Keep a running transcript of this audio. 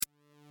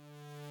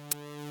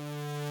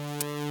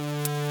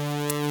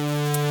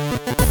Our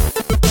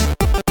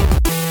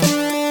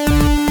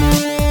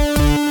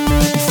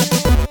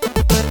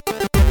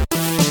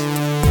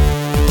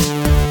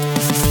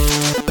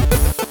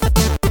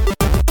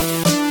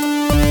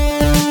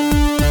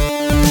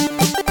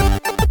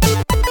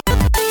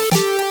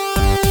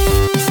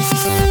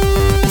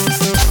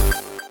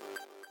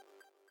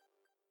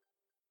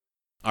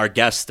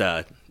guest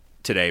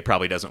today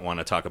probably doesn't want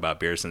to talk about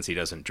beer since he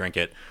doesn't drink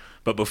it.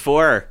 But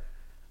before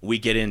we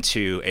get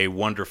into a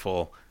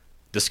wonderful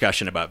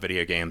discussion about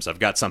video games, I've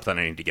got something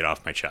I need to get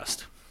off my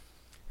chest.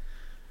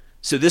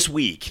 So this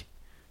week,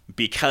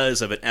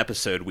 because of an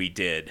episode we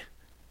did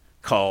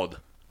called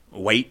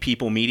White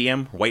People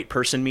Medium, White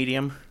Person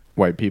Medium.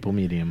 White People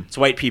Medium. It's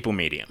White People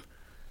Medium.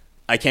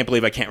 I can't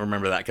believe I can't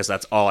remember that because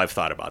that's all I've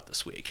thought about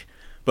this week.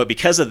 But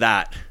because of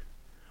that,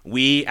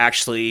 we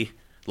actually,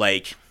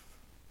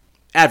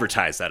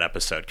 advertised that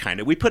episode, kind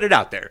of. We put it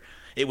out there.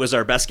 It was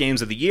our best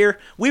games of the year.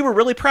 We were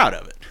really proud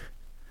of it.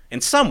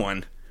 And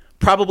someone,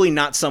 probably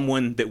not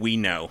someone that we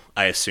know,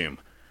 I assume,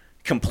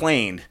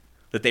 complained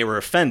that they were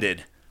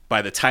offended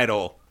by the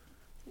title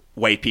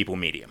White People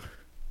Medium,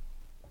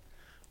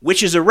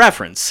 which is a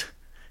reference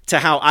to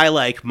how I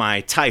like my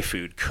Thai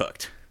food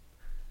cooked.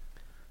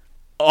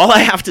 All I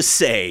have to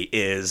say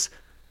is,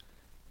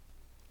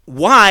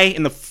 why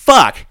in the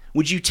fuck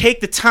would you take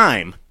the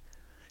time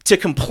to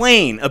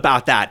complain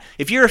about that?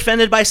 If you're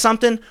offended by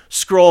something,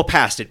 scroll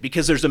past it,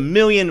 because there's a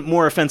million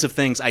more offensive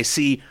things I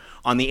see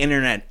on the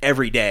internet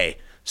every day.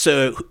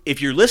 So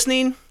if you're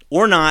listening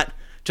or not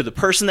to the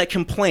person that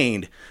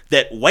complained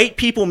that White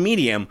People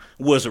Medium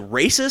was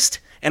racist,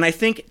 and I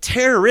think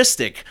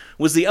terroristic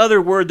was the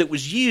other word that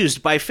was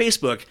used by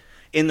Facebook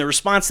in the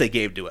response they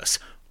gave to us.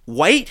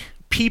 White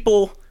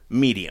People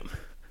Medium.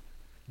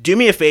 Do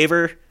me a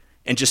favor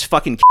and just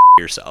fucking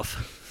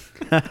yourself.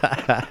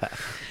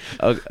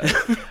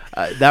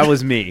 That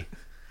was me,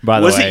 by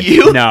the way. Was it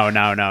you? No,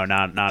 not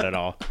at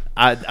all.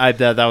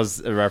 That was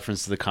a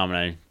reference to the comment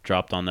I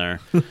dropped on there.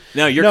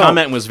 No, your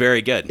comment was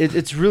very good.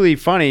 It's really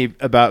funny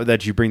about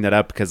that you bring that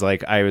up, because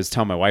I was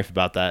telling my wife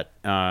about that.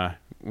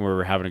 We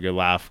were having a good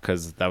laugh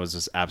because that was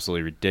just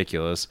absolutely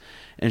ridiculous.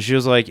 And she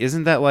was like,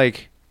 "Isn't that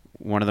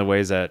one of the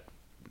ways that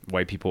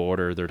white people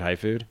order their Thai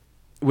food?"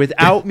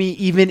 Without me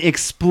even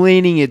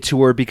explaining it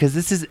to her, because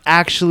this is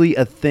actually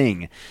a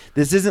thing.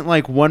 This isn't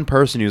like one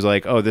person who's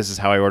like, "Oh, this is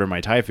how I order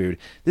my Thai food."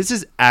 This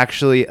is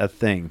actually a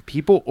thing.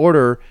 People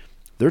order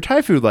their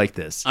Thai food like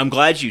this. I'm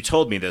glad you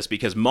told me this,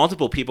 because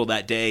multiple people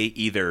that day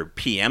either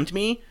PM'd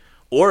me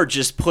or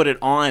just put it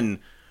on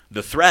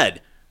the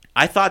thread.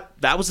 I thought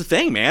that was a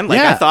thing, man.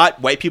 I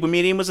thought White People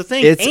Medium was a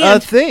thing. It's a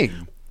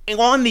thing.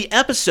 On the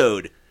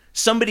episode,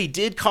 somebody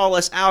did call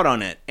us out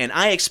on it, and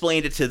I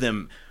explained it to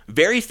them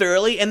very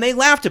thoroughly, and they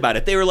laughed about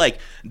it. They were like,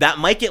 that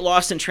might get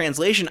lost in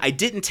translation. I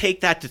didn't take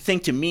that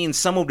to mean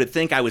someone would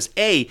think I was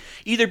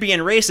either being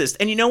racist,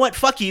 and you know what?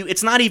 Fuck you.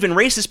 It's not even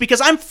racist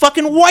because I'm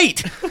fucking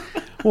white.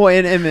 Well,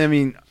 and I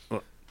mean...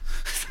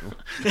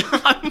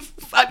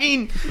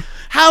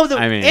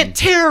 And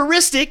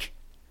terroristic.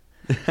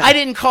 I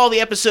didn't call the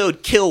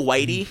episode Kill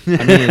Whitey.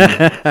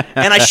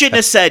 And I shouldn't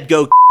have said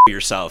go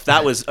yourself.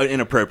 That was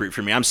inappropriate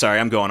for me. I'm sorry.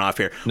 I'm going off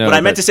here. What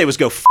I meant to say was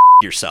go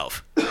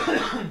yourself.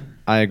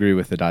 I agree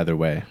with it either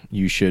way.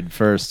 You should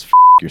first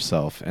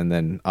yourself and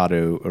then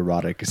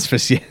autoerotic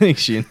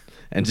asphyxiation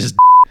and just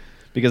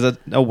because it's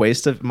a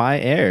waste of my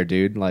air,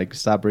 dude.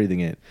 Stop breathing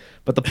it.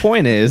 But the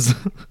point is,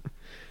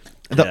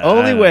 the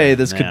only way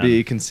this could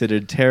be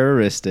considered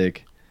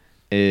terroristic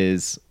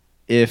is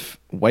if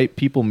White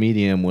People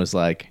Medium was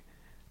like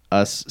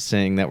us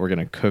saying that we're going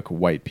to cook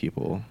white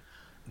people.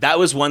 That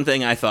was one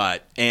thing I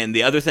thought. And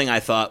the other thing I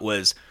thought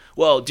was,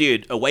 well,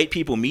 dude, a White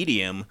People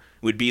Medium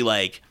would be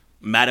like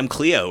Madame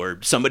Cleo or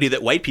somebody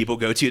that white people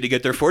go to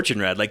get their fortune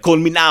read. Like, call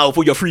me now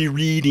for your free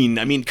reading.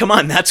 I mean, come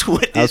on, that's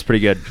what... That was pretty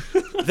good.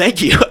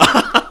 Thank you.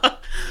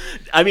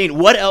 I mean,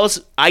 what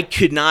else? I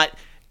could not...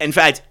 In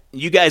fact,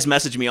 you guys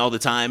message me all the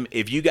time.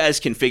 If you guys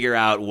can figure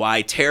out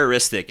why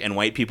terroristic and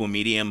White People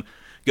Medium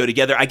go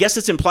together, I guess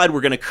it's implied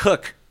we're going to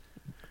cook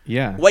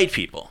white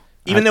people,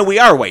 even though we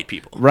are white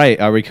people. Right.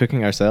 Are we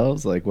cooking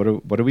ourselves? What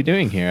are we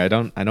doing here? I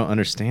don't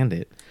understand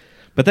it.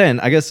 But then,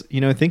 I guess,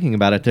 thinking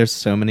about it, there's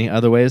so many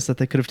other ways that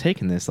they could have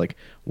taken this, like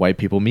White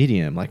People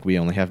Medium, like we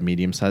only have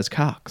medium-sized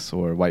cocks,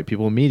 or White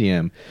People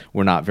Medium,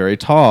 we're not very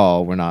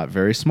tall, we're not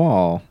very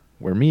small,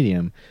 we're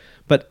medium.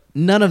 But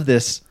none of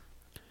this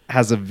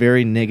has a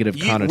very negative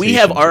connotation. We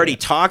have already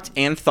talked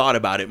and thought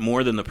about it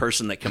more than the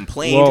person that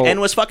complained and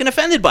was fucking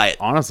offended by it.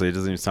 Honestly, it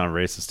doesn't even sound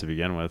racist to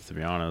begin with, to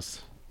be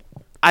honest.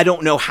 I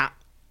don't know how.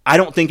 I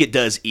don't think it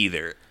does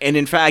either. And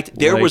in fact,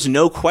 there was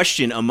no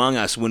question among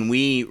us when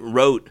we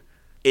wrote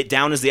it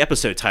down as the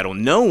episode title.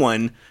 No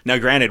one, now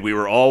granted we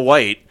were all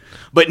white,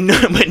 but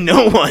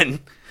no one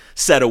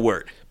said a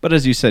word. But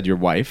as you said, your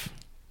wife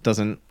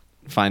doesn't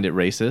find it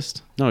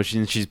racist. No,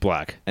 she's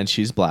black. And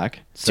she's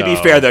black. So. To be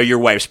fair, though, your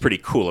wife's pretty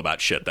cool about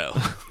shit, though.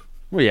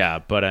 Well, yeah,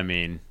 but I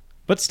mean...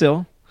 But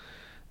still.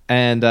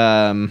 And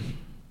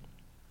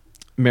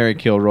Mary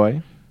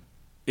Kilroy.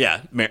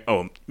 Yeah.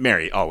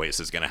 Mary always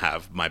is going to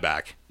have my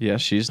back. Yeah,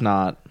 she's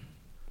not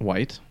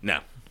white. No.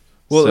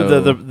 Well,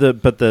 So-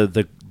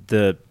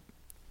 the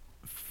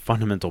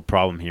fundamental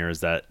problem here is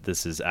that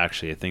this is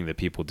actually a thing that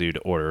people do to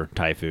order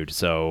Thai food.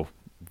 So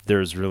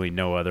there's really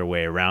no other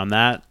way around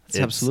that. It's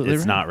absolutely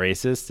It's right. not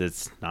racist.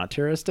 It's not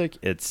touristic.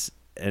 It's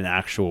an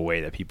actual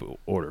way that people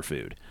order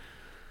food.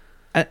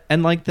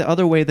 And like the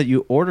other way that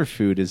you order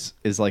food is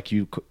like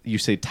you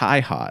say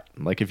Thai hot.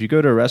 Like if you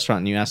go to a restaurant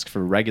and you ask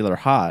for regular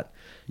hot,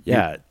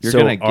 Yeah. you're so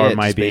gonna get am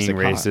I just being basic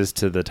hot. racist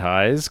to the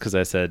Thais because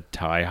I said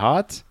Thai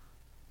hot?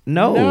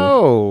 No.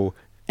 No.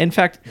 In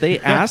fact, they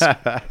asked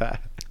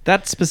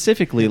that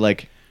specifically.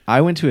 Like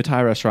I went to a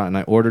Thai restaurant and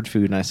I ordered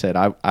food and I said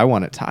I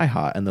want it Thai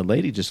hot, and the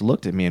lady just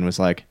looked at me and was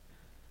like,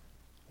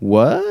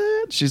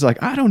 "What?" She's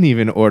like, "I don't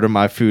even order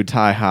my food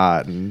Thai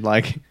hot," and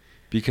like.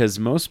 Because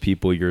most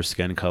people your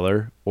skin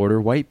color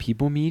order white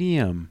people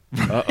medium.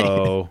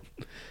 Uh-oh.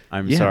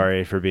 I'm Yeah.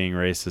 sorry for being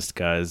racist,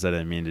 guys. I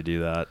didn't mean to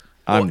do that.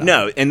 Well, I'm not.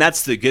 no, and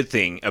that's the good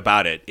thing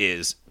about it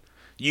is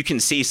you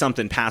can see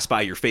something pass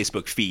by your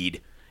Facebook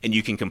feed and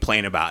you can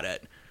complain about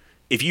it.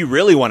 If you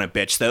really want to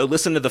bitch, though,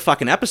 listen to the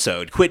fucking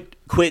episode.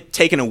 Quit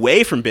taking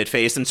away from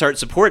Bitface and start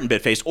supporting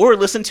Bitface, or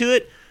listen to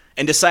it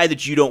and decide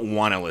that you don't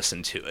want to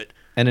listen to it.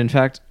 And in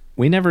fact,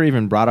 we never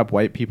even brought up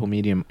white people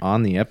medium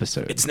on the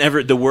episode. It's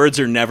never, the words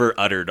are never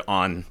uttered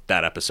on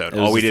that episode. It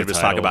All was we just did the was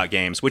talk title. about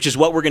games, which is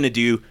what we're going to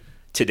do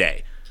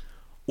today.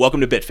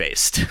 Welcome to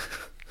Bitfaced.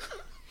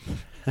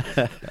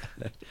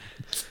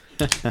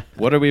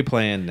 What are we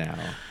playing now?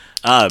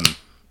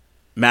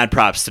 Mad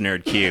props to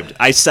Nerd Cubed.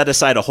 I set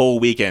aside a whole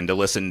weekend to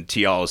listen to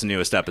y'all's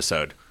newest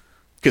episode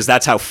because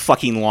that's how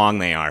fucking long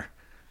they are.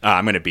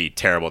 I'm gonna be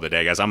terrible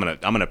today, guys. I'm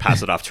gonna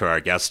pass it off to our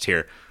guest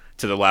here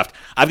to the left.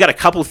 I've got a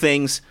couple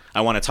things I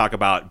want to talk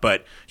about,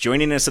 but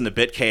joining us in the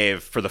Bit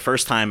Cave for the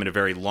first time in a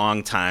very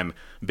long time,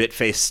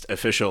 Bitfaced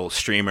official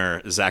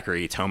streamer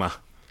Zachary Toma.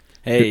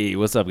 Hey,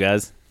 what's up,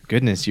 guys?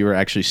 Goodness, you were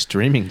actually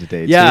streaming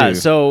today, Yeah, too.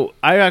 so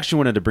I actually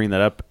wanted to bring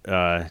that up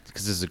because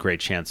this is a great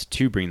chance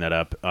to bring that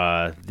up.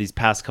 These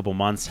past couple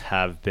months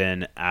have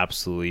been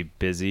absolutely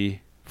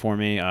busy for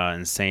me,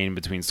 insane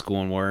between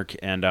school and work.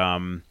 And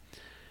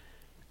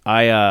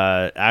I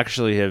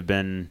actually have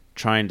been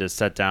trying to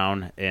sit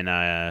down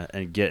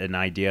and get an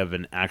idea of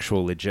an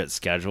actual legit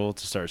schedule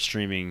to start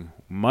streaming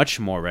much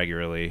more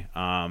regularly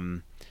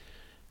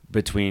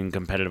between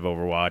competitive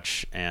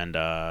Overwatch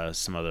and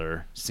some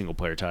other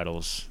single-player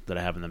titles that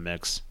I have in the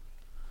mix.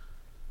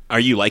 Are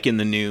you liking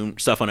the new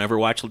stuff on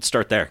Overwatch? Let's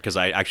start there because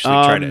I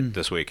actually tried it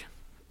this week.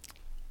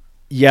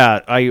 Yeah,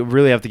 I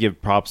really have to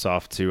give props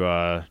off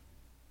to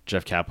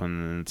Jeff Kaplan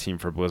and the team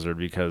for Blizzard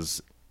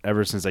because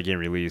ever since that game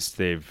released,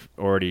 they've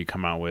already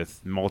come out with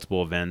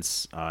multiple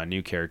events,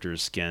 new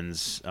characters,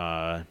 skins,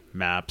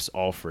 maps,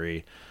 all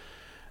free.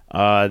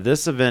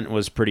 This event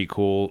was pretty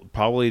cool.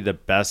 Probably the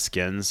best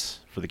skins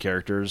for the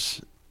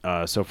characters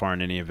so far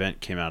in any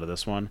event came out of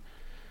this one.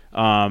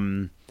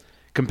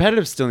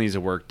 Competitive still needs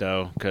to work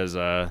though because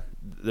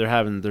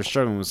they're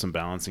struggling with some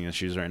balancing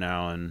issues right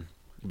now and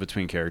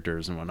between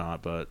characters and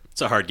whatnot. But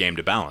It's a hard game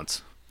to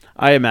balance.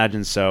 I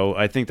imagine so.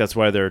 I think that's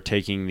why they're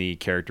taking the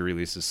character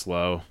releases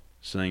slow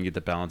so they can get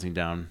the balancing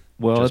down.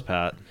 Well, just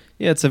pat.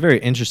 Yeah, it's a very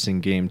interesting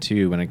game,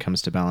 too, when it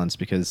comes to balance,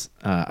 because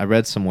I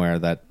read somewhere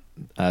that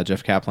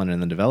Jeff Kaplan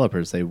and the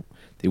developers,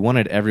 they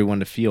wanted everyone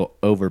to feel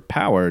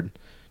overpowered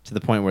to the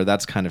point where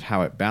that's kind of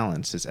how it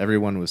balanced, is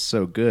everyone was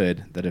so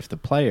good that if the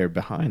player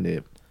behind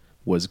it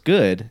was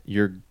good,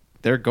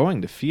 they're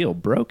going to feel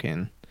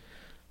broken.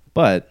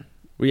 But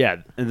Well, yeah,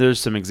 and there's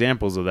some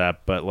examples of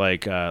that, but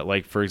like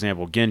for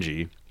example,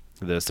 Genji,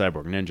 the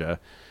cyborg ninja,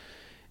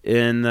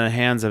 in the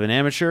hands of an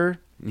amateur,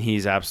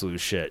 he's absolute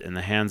shit. In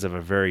the hands of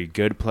a very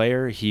good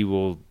player, he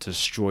will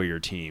destroy your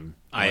team.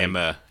 I am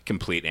a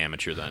complete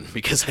amateur then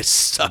because I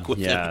suck with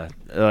Yeah, him.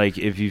 like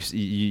if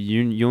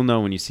you'll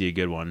know when you see a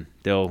good one,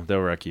 they'll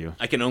wreck you.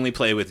 I can only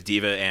play with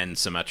Diva and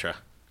Symmetra.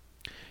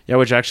 Yeah,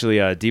 which actually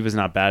Diva's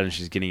not bad, and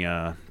she's getting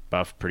a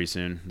buff pretty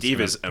soon. It's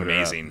Diva's gonna put her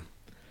up. amazing.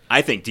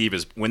 I think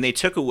Diva's, when they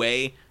took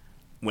away,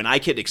 when I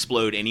could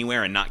explode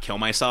anywhere and not kill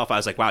myself, I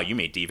was like, wow, you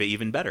made Diva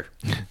even better.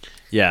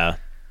 Yeah,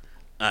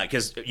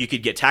 Because you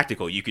could get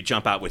tactical. You could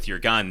jump out with your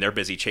gun. They're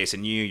busy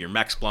chasing you. Your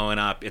mech's blowing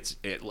up. It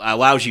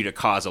allows you to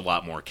cause a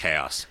lot more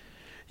chaos.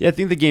 yeah, I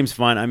think the game's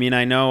fun. I mean,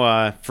 I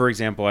know, for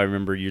example, I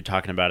remember you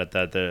talking about it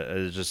that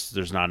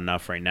there's not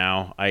enough right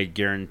now. I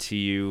guarantee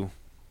you,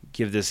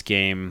 give this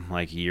game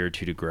like a year or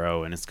two to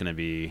grow, and it's going to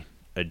be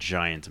a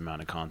giant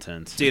amount of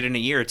content. Dude, in a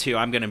year or two,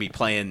 I'm going to be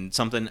playing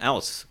something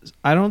else.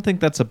 I don't think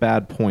that's a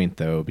bad point,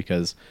 though,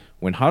 because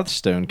when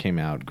Hearthstone came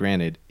out,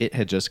 granted, it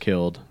had just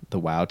killed the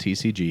WoW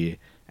TCG,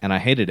 and I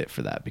hated it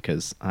for that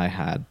because I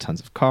had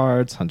tons of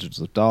cards,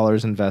 hundreds of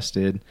dollars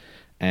invested,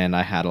 and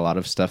I had a lot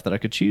of stuff that I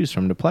could choose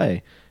from to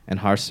play. And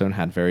Hearthstone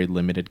had very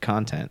limited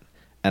content.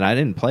 And I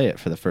didn't play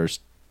it for the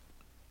first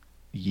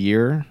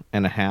year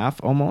and a half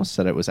almost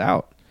that it was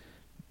out.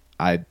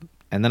 And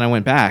then I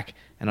went back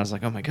and I was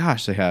like, oh my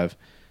gosh, they have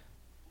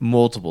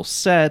multiple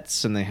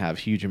sets and they have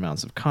huge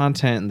amounts of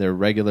content and they're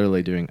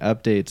regularly doing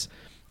updates.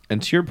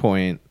 And to your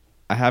point,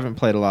 I haven't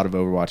played a lot of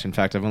Overwatch. In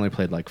fact, I've only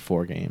played like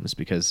 4 games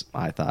because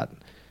I thought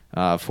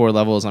 4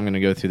 levels. I'm going to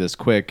go through this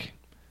quick,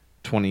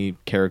 20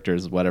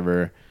 characters,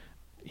 whatever.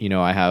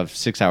 I have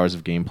 6 hours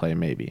of gameplay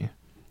maybe.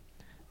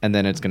 And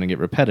then it's going to get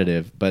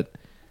repetitive. But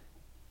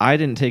I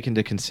didn't take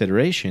into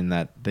consideration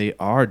that they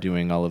are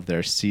doing all of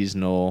their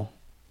seasonal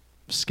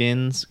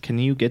skins. Can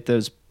you get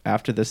those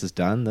after this is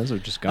done? Those are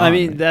just gone. I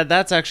mean, right?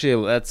 that's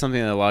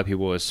something that a lot of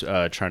people is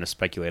trying to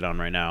speculate on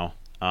right now.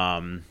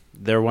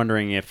 They're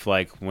wondering if,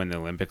 like, when the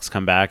Olympics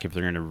come back, if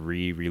they're going to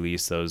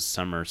re-release those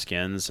summer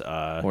skins,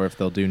 or if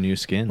they'll do new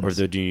skins, or if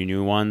they'll do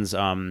new ones.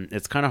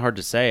 It's kind of hard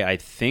to say. I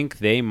think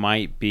they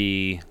might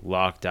be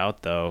locked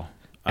out, though.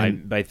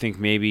 I think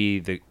maybe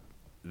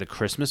the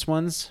Christmas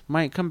ones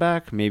might come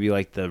back, maybe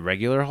like the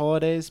regular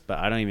holidays, but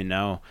I don't even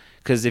know.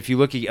 Because if you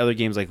look at other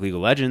games like League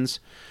of Legends,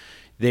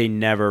 they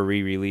never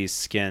re-release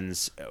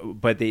skins,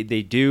 but they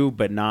do,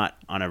 but not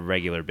on a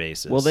regular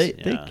basis. Well,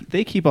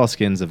 they keep all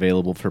skins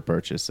available for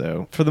purchase,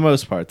 so for the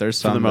most part, there's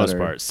some. For the most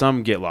part,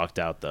 some get locked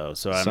out though,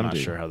 so I'm not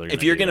sure how they're.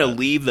 If you're going to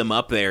leave them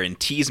up there and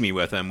tease me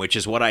with them, which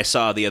is what I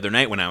saw the other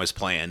night when I was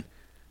playing,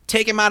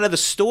 take them out of the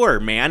store,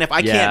 man. If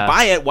I can't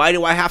buy it, why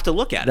do I have to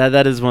look at it?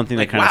 That is one thing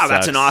like, that kind of wow,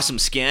 sucks. that's an awesome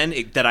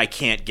skin that I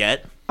can't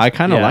get. I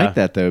kind of like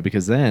that though,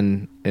 because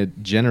then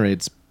it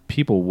generates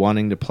people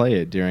wanting to play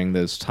it during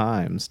those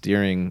times.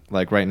 During,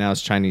 like, right now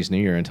it's Chinese New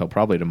Year until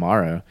probably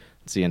tomorrow.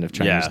 It's the end of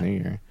Chinese New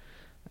Year,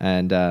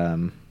 and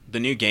the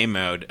new game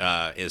mode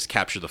is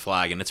Capture the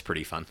Flag, and it's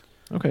pretty fun.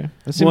 Okay,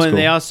 that seems cool. And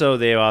they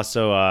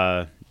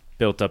also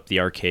built up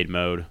the arcade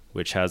mode,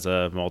 which has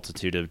a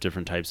multitude of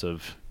different types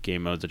of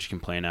game modes that you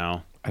can play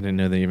now. I didn't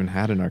know they even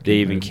had an arcade. They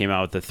even came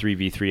out with the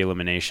 3v3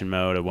 elimination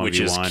mode, a 1v1, which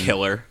is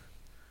killer.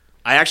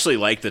 I actually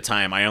like the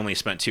time. I only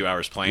spent 2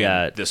 hours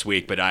playing this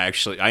week, but I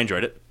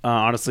enjoyed it.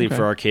 Honestly,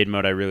 for arcade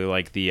mode, I really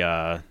like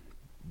the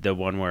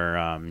one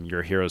where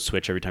your heroes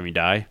switch every time you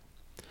die.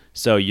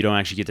 So you don't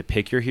actually get to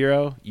pick your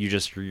hero.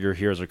 Your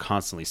heroes are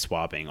constantly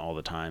swapping all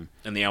the time.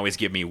 And they always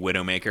give me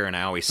Widowmaker, and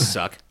I always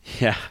suck.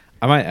 Yeah.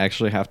 I might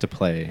actually have to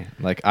play.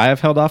 Like, I have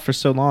held off for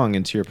so long,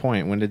 and to your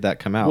point, when did that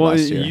come out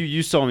last year?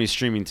 You saw me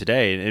streaming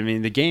today. I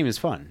mean, the game is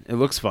fun. It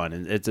looks fun.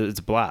 And it's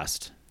a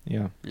blast.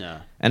 Yeah.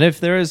 Yeah. And if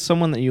there is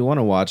someone that you want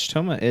to watch,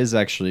 Toma is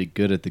actually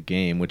good at the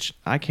game, which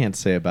I can't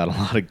say about a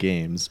lot of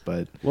games,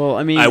 but... Well,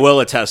 I mean... I will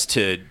attest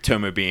to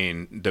Toma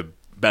being the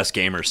best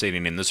gamer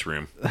sitting in this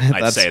room.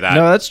 I'd say that.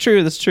 No, that's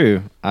true. That's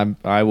true.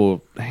 I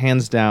will,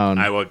 hands down...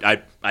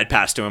 I'd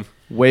pass to him.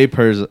 Way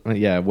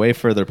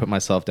further put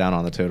myself down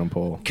on the totem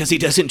pole. Because he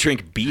doesn't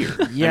drink beer.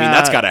 Yeah, I mean,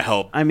 that's got to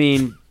help. I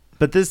mean...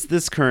 But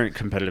this current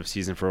competitive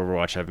season for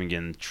Overwatch, I've been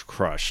getting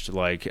crushed.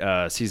 Like,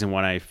 Season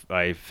 1,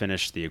 I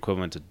finished the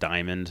equivalent of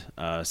Diamond.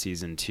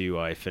 Season 2,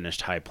 I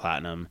finished High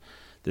Platinum.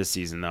 This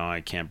season, though, I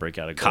can't break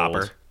out of Gold.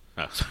 Copper.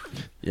 Oh.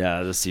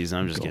 Yeah, this season,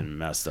 I'm just getting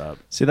messed up.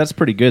 See, that's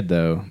pretty good,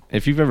 though.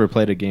 If you've ever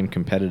played a game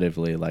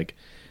competitively, like,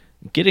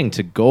 getting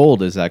to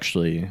Gold is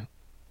actually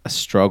a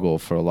struggle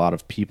for a lot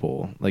of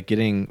people. Like,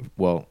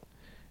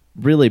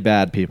 really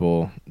bad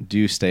people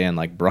do stay in,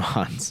 like,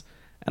 Bronze.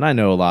 And I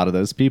know a lot of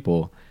those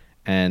people.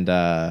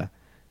 And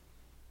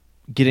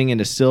getting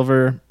into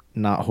Silver,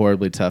 not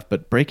horribly tough,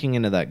 but breaking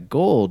into that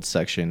Gold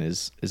section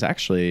is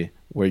actually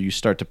where you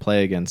start to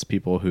play against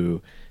people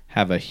who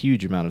have a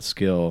huge amount of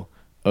skill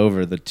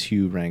over the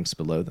 2 ranks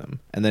below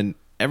them. And then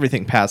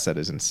everything past that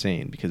is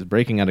insane, because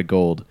breaking out of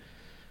Gold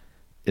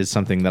is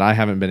something that I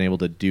haven't been able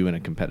to do in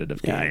a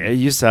competitive game. Yeah, I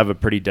used to have a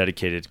pretty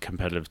dedicated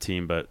competitive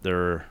team, but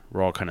we're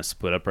all kind of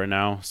split up right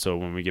now. So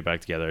when we get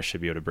back together, I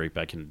should be able to break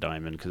back into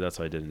Diamond, because that's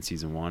what I did in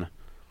Season 1.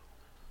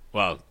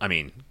 Well, I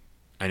mean,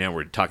 I know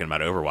we're talking about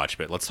Overwatch,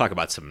 but let's talk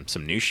about some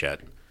new shit.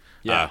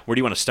 Yeah. Where do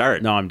you want to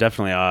start? No, I'm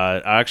definitely...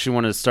 I actually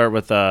want to start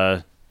with...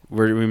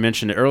 we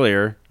mentioned it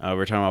earlier. We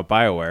were talking about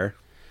BioWare.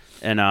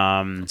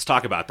 And let's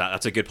talk about that.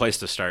 That's a good place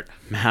to start.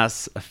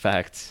 Mass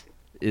Effect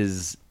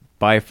is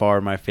by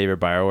far my favorite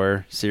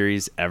BioWare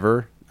series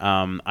ever.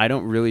 I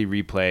don't really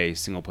replay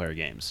single-player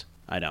games.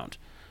 I don't.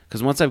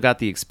 Because once I've got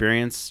the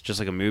experience, just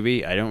like a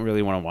movie, I don't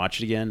really want to watch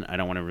it again. I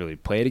don't want to really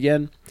play it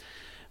again.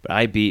 But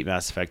I beat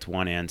Mass Effect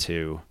 1 and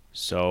 2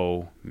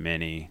 so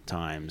many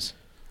times.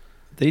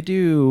 They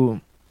do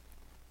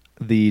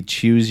the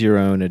choose your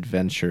own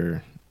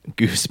adventure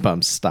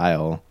Goosebumps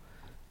style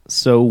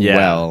so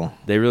well.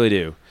 They really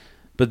do.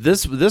 But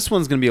this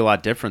one's going to be a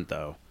lot different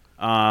though.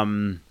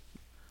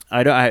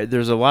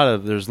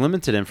 There's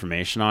limited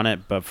information on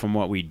it, but from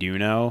what we do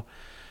know,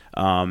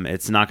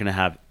 it's not going to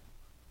have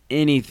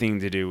anything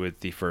to do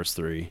with the first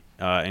 3.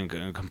 In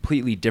a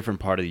completely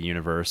different part of the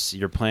universe.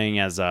 You're playing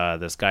as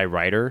this guy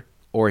Ryder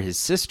or his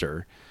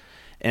sister,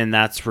 and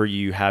that's where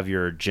you have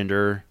your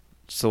gender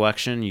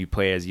selection. You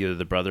play as either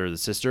the brother or the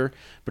sister,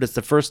 but it's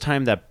the first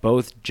time that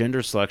both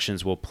gender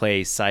selections will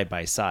play side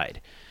by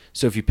side.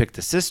 So if you pick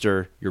the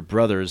sister, your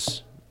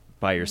brother's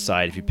by your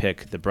side. If you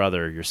pick the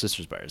brother, your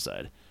sister's by your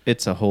side.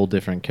 It's a whole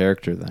different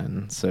character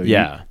then. So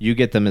yeah, you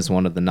get them as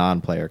one of the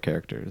non-player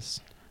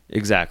characters.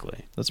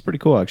 Exactly. That's pretty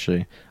cool,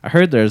 actually. I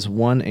heard there's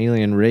one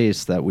alien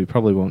race that we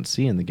probably won't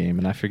see in the game,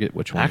 and I forget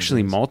which one.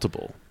 Actually,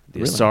 multiple. The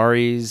Really?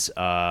 Asaris,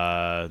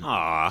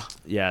 Aw.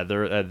 yeah,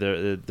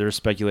 they're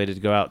speculated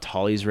to go out.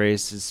 Tolly's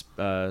race is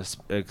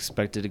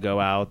expected to go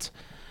out.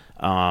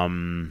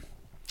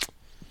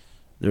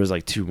 There was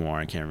like two more.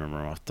 I can't remember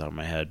off the top of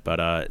my head,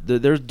 but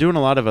they're doing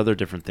a lot of other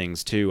different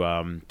things too.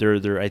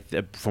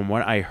 From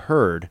what I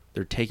heard,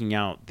 they're taking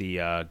out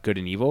the good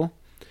and evil,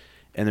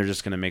 and they're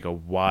just going to make a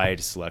wide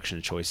selection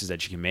of choices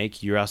that you can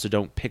make. You also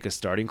don't pick a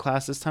starting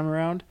class this time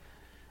around,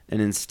 and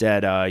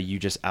instead you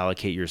just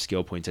allocate your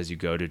skill points as you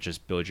go to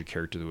just build your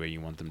character the way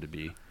you want them to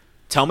be.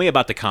 Tell me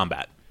about the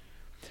combat.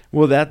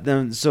 Well,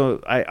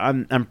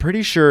 I'm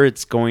pretty sure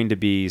it's going to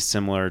be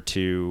similar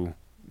to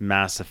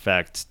Mass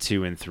Effect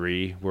 2 and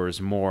 3, where it's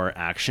more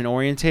action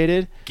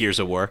orientated. Gears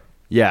of War.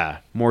 Yeah,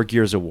 more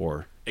Gears of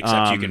War.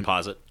 Except you can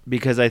pause it.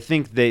 Because I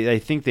think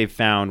they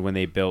found when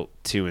they built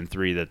 2 and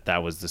 3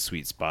 that was the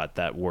sweet spot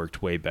that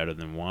worked way better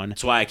than 1.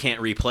 That's why I can't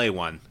replay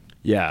 1.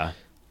 Yeah.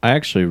 I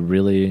actually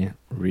really,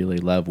 really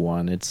love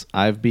 1.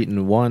 I've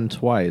beaten 1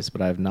 twice,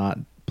 but I've not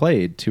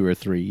played 2 or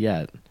 3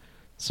 yet.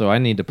 So I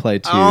need to play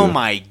 2. Oh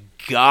my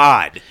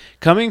God.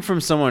 Coming from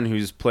someone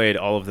who's played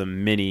all of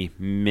them many,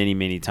 many,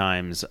 many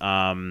times,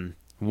 1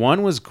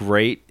 was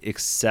great,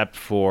 except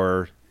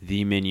for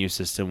the menu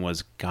system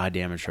was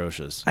goddamn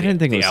atrocious. I didn't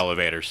think The it was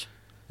elevators.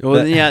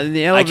 Well, yeah,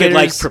 the I elevators. could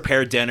like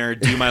prepare dinner,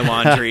 do my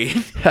laundry,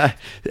 The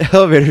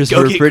elevators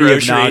go were get pretty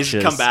groceries,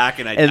 obnoxious. come back,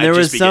 and there I'd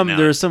was just be some getting out.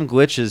 there were some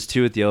glitches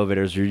too at the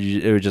elevators where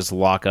it would just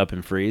lock up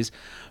and freeze.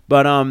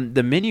 But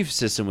the menu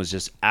system was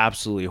just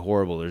absolutely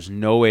horrible. There's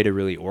no way to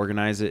really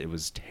organize it. It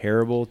was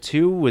terrible.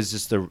 2 was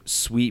just the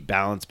sweet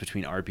balance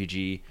between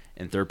RPG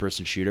and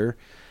third-person shooter,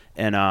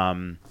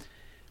 and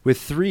with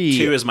 3,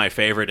 2 is my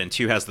favorite, and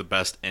 2 has the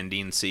best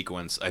ending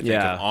sequence, I think,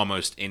 Yeah. of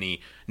almost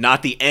any.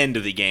 Not the end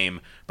of the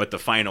game, but the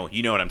final.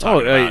 You know what I'm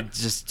talking about.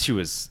 just 2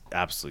 is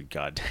absolutely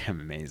goddamn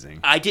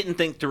amazing. I didn't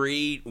think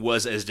 3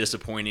 was as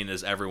disappointing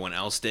as everyone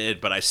else did,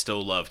 but I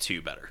still love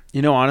 2 better.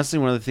 You know, honestly,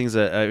 one of the things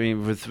that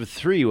with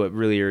 3, what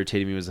really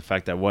irritated me was the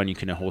fact that 1, you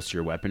couldn't holster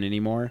your weapon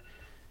anymore.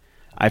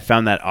 I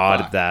found that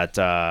odd. Fuck.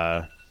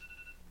 That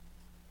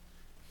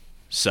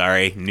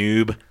Sorry,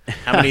 noob.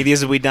 How many of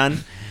these have we done?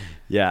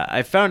 yeah,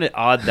 I found it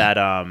odd that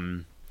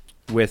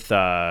with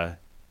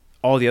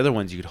all the other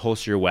ones you could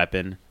holster your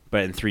weapon,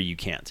 but in 3 you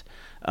can't.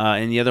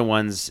 In the other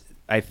ones,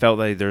 I felt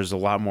like there's a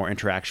lot more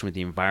interaction with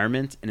the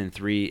environment, and in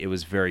 3 it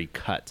was very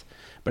cut.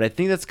 But I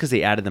think that's because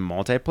they added the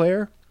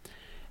multiplayer,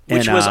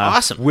 Which was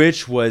awesome.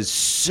 Which was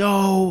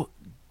so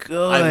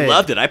good. I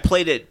loved it. I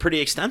played it pretty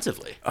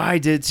extensively. I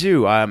did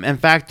too. In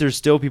fact, there's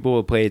still people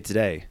who play it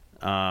today.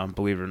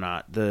 Believe it or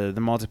not, the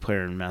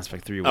multiplayer in Mass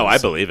Effect 3 was I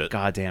believe it.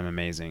 goddamn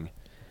amazing.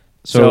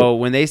 So- So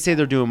when they say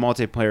they're doing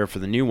multiplayer for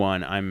the new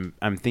one, I'm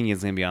thinking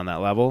it's gonna be on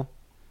that level.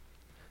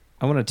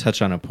 I want to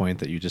touch on a point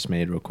that you just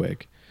made real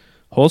quick.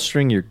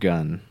 Holstering your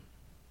gun.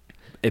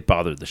 It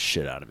bothered the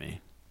shit out of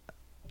me.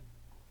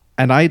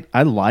 And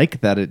I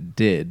like that it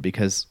did,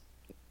 because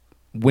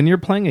when you're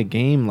playing a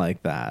game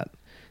like that,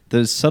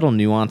 those subtle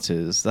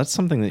nuances, that's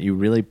something that you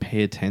really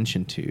pay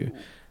attention to.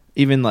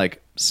 Even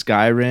like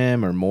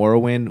Skyrim or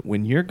Morrowind,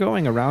 when you're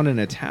going around in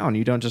a town,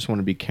 you don't just want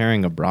to be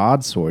carrying a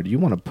broadsword. You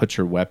want to put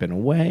your weapon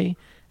away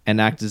and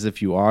act as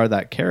if you are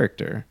that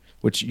character,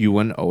 which you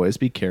wouldn't always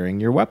be carrying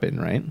your weapon,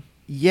 right?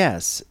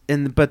 Yes,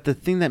 but the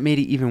thing that made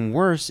it even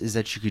worse is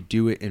that you could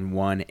do it in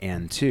 1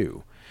 and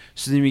 2.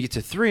 So then we get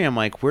to 3, I'm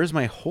like, where's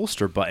my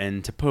holster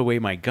button to put away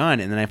my gun?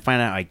 And then I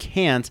find out I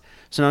can't.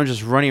 So now I'm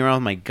just running around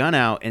with my gun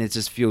out, and it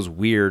just feels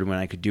weird when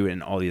I could do it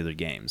in all the other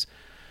games.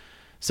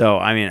 So,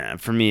 I mean,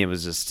 for me, it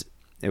was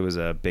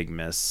a big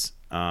miss.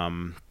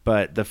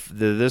 But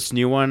this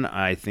new one,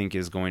 I think,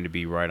 is going to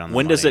be right on the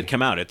When does money. it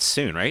come out? It's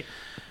soon, right?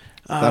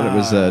 I thought it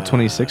was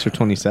 26th or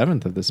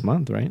 27th of this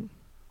month, right?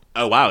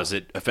 Oh, wow. Is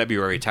it a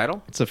February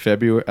title? It's a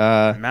February.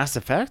 Mass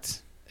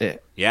Effect?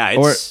 Yeah,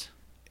 it's...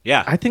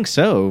 yeah. I think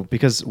so,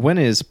 because when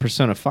is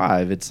Persona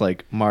 5? It's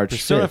like March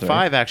Persona 5th, 5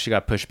 right? actually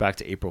got pushed back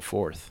to April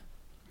 4th.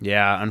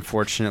 Yeah,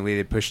 unfortunately,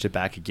 they pushed it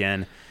back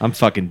again. I'm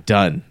fucking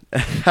done.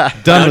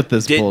 Done with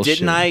this bullshit.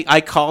 Didn't I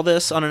call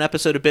this on an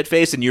episode of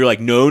Bitface, and you're like,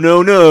 no,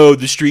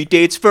 the street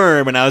date's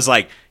firm. And I was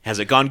like, has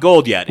it gone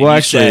gold yet? And Well, you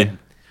actually-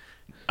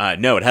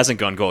 said, no, it hasn't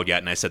gone gold yet.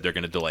 And I said they're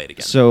going to delay it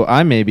again. So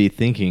I may be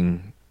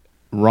thinking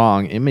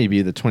wrong. It may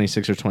be the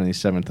 26th or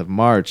 27th of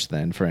March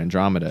then for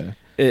Andromeda.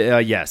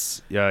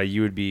 Yes,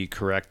 you would be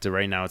correct.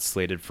 Right now, it's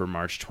slated for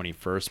March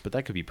 21st, but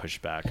that could be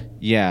pushed back.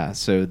 Yeah,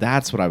 so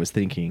that's what I was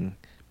thinking,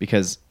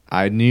 because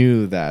I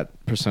knew that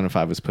Persona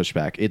 5 was pushed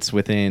back. It's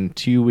within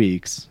 2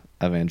 weeks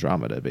of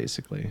Andromeda,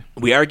 basically.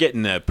 We are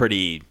getting a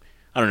pretty,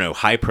 I don't know,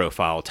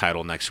 high-profile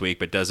title next week,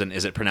 but is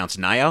it pronounced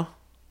Nio?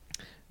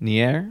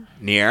 Nier?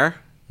 Nier?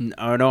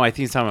 Oh no, I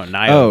think it's talking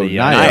about Nio. Oh, the,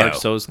 Nio. Dark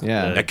Souls,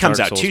 Yeah. the That comes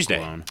Dark out Souls Tuesday.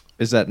 clone.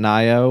 Is that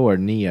Nio or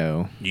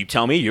Neo? You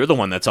tell me. You're the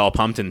one that's all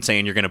pumped and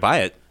saying you're going to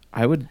buy it.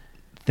 I would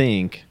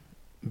think,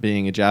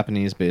 being a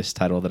Japanese-based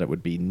title, that it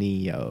would be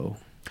Neo.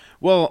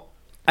 Well,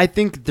 I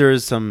think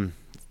there's some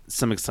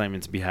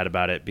excitement to be had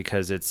about it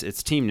because it's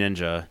Team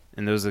Ninja,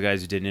 and those are the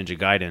guys who did Ninja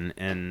Gaiden,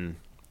 and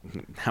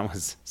that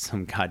was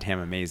some goddamn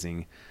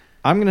amazing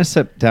I'm going to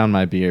set down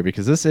my beer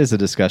because this is a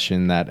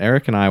discussion that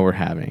Eric and I were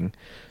having,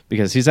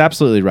 because he's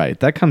absolutely right.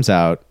 That comes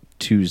out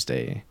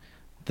Tuesday,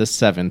 the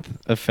 7th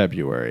of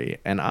February,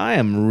 and I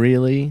am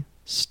really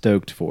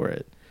stoked for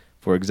it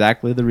for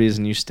exactly the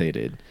reason you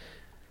stated.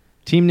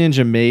 Team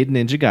Ninja made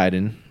Ninja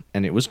Gaiden,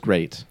 and it was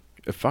great.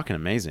 Fucking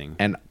amazing.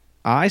 And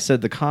I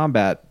said the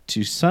combat,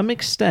 to some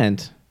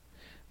extent,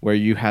 where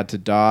you had to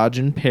dodge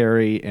and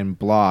parry and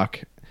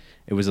block,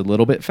 it was a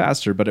little bit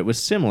faster, but it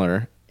was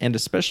similar, and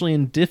especially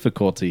in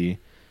difficulty,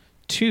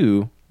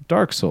 to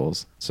Dark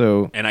Souls.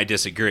 So, And I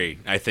disagree.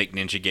 I think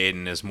Ninja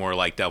Gaiden is more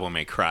like Devil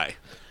May Cry.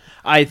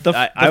 I the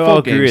will full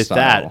agree game with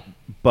style.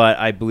 that, but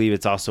I believe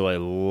it's also a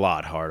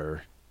lot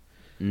harder.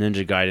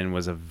 Ninja Gaiden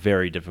was a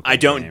very difficult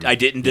game. I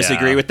didn't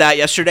disagree Yeah. with that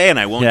yesterday, and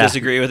I won't Yeah.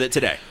 disagree with it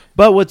today.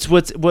 But what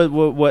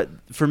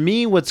for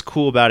me, what's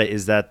cool about it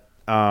is that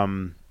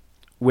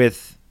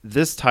with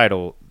this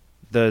title,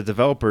 the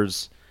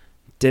developers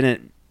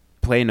didn't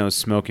play no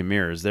smoke and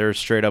mirrors. They're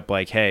straight up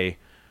like, "Hey,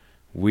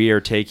 we are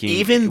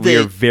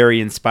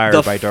very inspired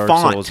the by Dark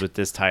font. Souls with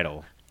this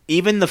title."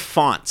 Even the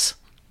fonts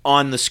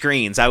on the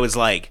screens, I was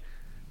like,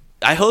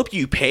 I hope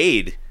you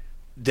paid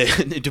the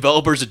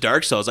developers of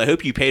Dark Souls. I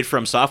hope you paid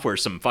From Software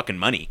some fucking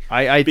money.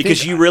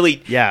 Because you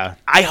really, yeah.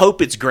 I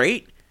hope it's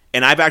great,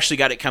 and I've actually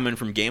got it coming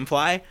from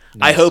GameFly.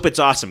 I hope it's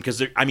awesome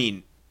because I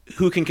mean,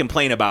 who can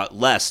complain about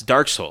less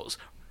Dark Souls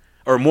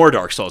or more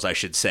Dark Souls, I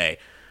should say?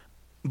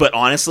 But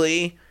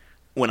honestly,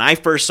 when I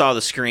first saw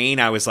the screen,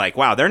 I was like,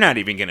 wow, they're not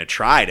even going to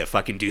try to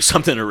fucking do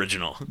something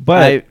original.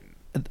 but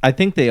I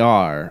think they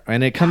are,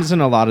 and it comes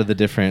in a lot of the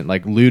different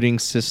like looting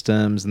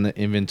systems and the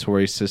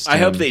inventory system. I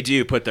hope they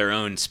do put their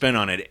own spin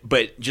on it,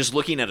 but just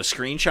looking at a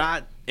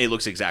screenshot, it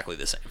looks exactly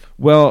the same.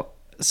 Well,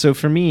 so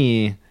for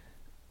me,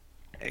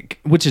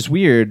 which is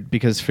weird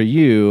because for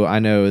you, I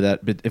know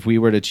that if we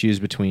were to choose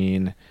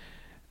between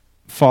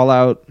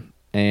Fallout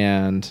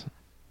and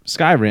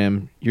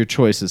Skyrim, your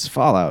choice is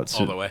Fallout. So,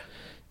 All the way.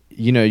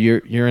 you know,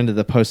 you're into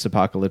the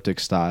post-apocalyptic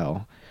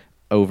style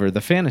over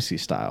the fantasy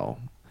style.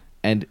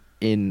 And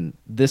in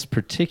this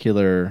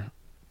particular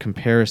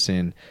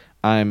comparison,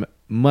 I'm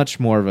much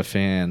more of a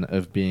fan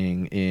of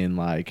being in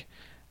like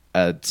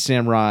a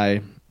samurai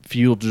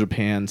feudal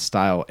Japan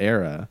style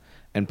era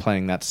and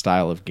playing that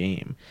style of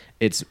game.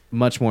 It's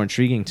much more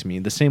intriguing to me,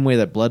 the same way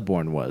that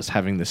Bloodborne was,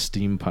 having the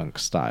steampunk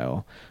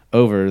style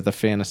over the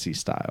fantasy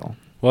style.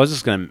 Well, I was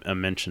just going to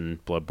mention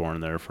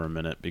Bloodborne there for a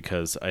minute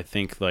because I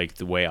think like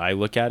the way I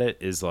look at it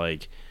is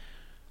like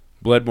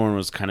Bloodborne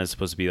was kind of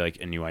supposed to be like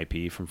a new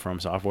IP from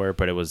Software,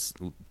 but it was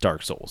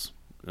Dark Souls,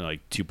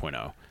 like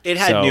 2.0. It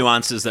had So-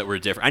 nuances that were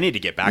different. I need to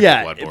get back to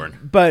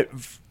Bloodborne. But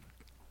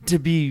to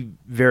be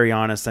very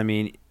honest, I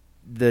mean,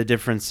 the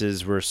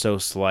differences were so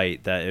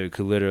slight that it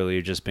could literally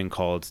have just been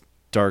called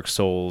Dark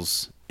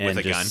Souls and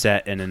With a just gun.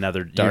 set in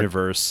another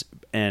universe,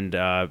 and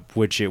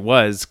which it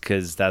was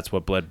because that's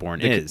what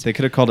Bloodborne is. They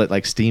could have called it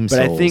like Steam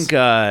But Souls. I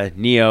think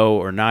Neo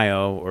or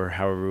Nio or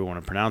however we want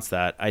to pronounce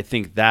that, I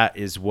think that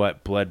is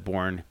what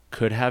Bloodborne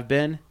could have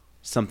been,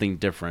 something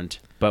different,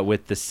 but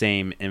with the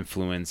same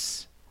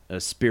influence, a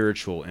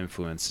spiritual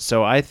influence.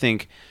 So I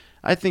think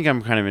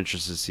I'm kind of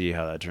interested to see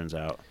how that turns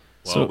out.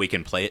 Well, So- we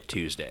can play it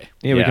Tuesday.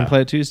 Yeah, we Yeah. can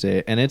play it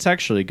Tuesday, and it's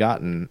actually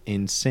gotten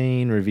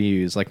insane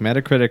reviews. Like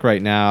Metacritic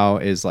right now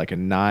is like a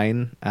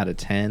 9 out of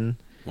 10.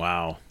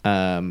 Wow.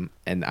 And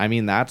I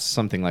mean that's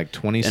something like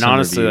 20. And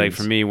honestly, like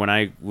for me, when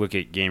I look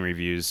at game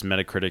reviews,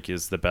 Metacritic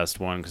is the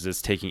best one because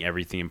it's taking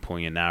everything and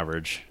pulling an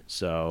average.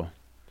 So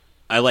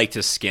I like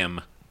to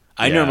skim.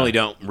 I Yeah. normally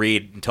don't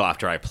read until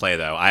after I play,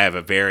 though. I have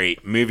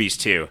movies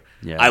too.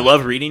 Yeah. I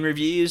love reading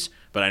reviews,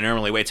 but I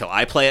normally wait till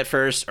I play it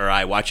first or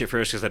I watch it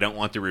first because I don't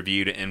want the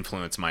review to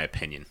influence my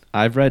opinion.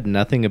 I've read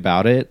nothing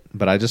about it,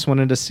 but I just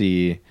wanted to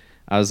see.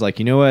 I was like,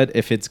 you know what?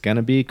 If it's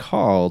gonna be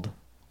called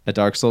a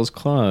Dark Souls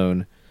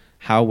clone,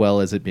 how well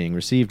is it being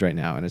received right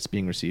now? And it's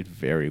being received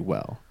very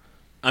well.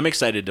 I'm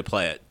excited to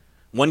play it.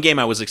 One game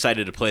I was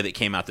excited to play that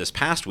came out this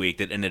past week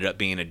that ended up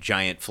being a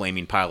giant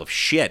flaming pile of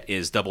shit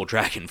is Double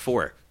Dragon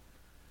 4.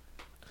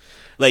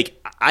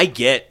 Like, I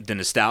get the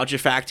nostalgia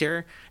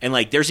factor, and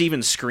like, there's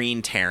even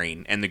screen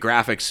tearing, and the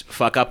graphics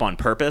fuck up on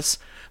purpose.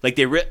 Like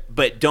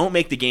but don't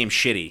make the game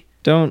shitty.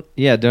 Don't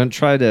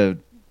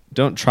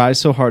try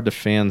so hard to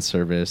fan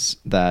service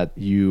that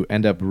you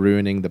end up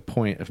ruining the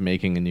point of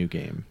making a new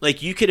game.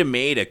 Like, you could have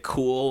made a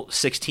cool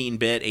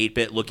 16-bit,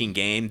 8-bit looking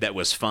game that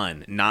was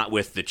fun, not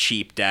with the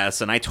cheap deaths.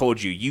 And I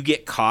told you, you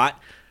get caught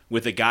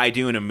with a guy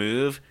doing a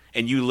move,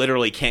 and you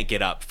literally can't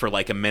get up for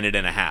like a minute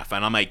and a half.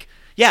 And I'm like,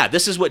 yeah,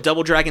 this is what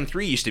Double Dragon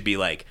 3 used to be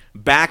like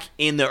back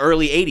in the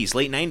early 80s,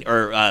 late 90s,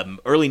 or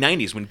early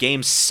 90s when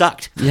games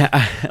sucked. yeah,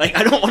 Like,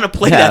 I don't want to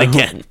play that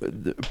again.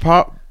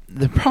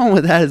 The problem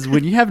with that is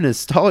when you have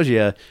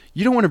nostalgia,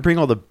 you don't want to bring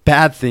all the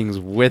bad things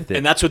with it.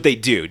 And that's what they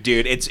do,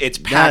 dude. It's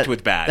packed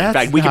with bad. In That's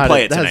fact, we can not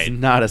play a- it That's tonight.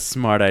 not a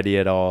smart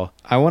idea at all.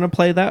 I want to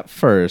play that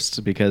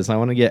first because I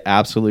want to get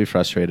absolutely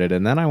frustrated,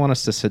 and then I want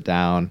us to sit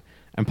down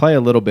and play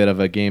a little bit of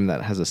a game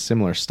that has a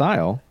similar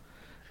style.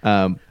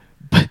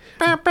 But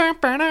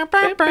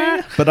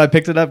I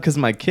picked it up because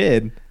my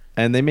kid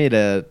And they made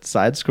a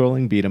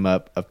side-scrolling beat 'em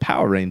up of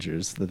Power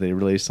Rangers that they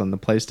released on the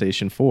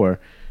PlayStation 4,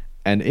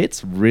 and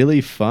it's really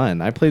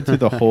fun. I played through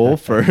the whole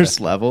first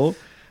level,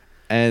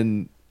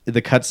 and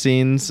the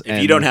cutscenes.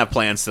 If you don't have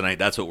plans tonight,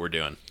 that's what we're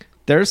doing.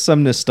 There's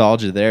some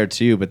nostalgia there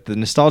too, but the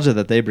nostalgia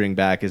that they bring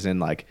back is in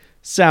like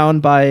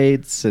sound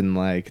bites and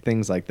like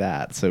things like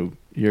that. So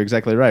you're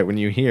exactly right. When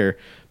you hear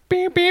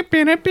beep, beep,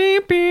 beep,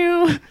 beep,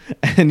 beep,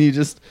 and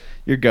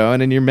you're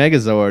going in your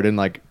Megazord and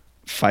like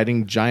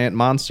fighting giant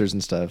monsters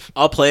and stuff.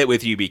 I'll play it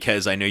with you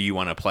because I know you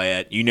want to play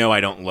it. You know I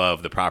don't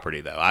love the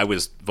property though. I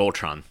was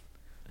Voltron.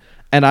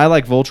 And I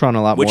like Voltron a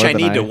lot which more. I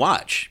need to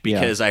watch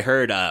because I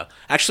heard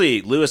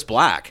actually Lewis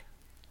Black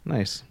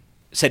nice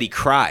said he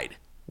cried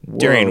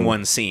during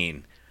one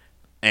scene.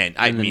 And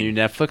I mean, new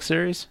Netflix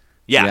series?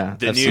 Yeah,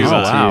 the that's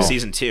new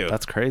season 2.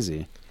 That's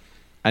crazy.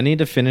 I need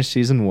to finish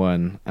season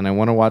 1 and I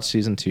want to watch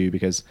season 2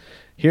 because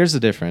here's the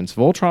difference.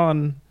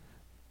 Voltron,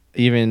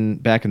 even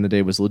back in the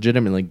day, was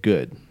legitimately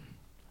good.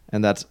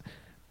 And that's,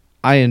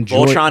 I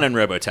enjoy Voltron and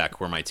Robotech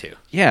were my 2.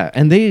 Yeah,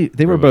 and they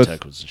were both,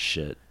 Robotech was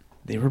shit.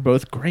 they were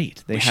both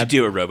great. They We should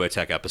do a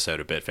Robotech episode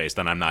of Bitface,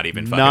 then I'm not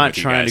even fucking Not with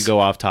you trying guys. to go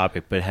off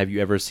topic, but have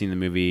you ever seen the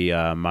movie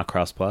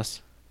Macross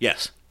Plus?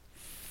 Yes.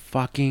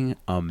 Fucking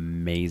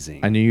amazing.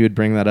 I knew you would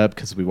bring that up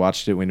because we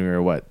watched it when we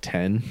were,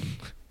 10?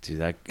 Dude,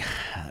 that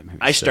movie's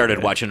I so started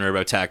good. watching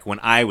Robotech when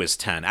I was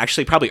 10.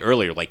 Actually, probably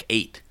earlier, like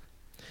 8.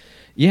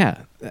 Yeah.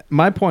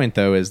 My point,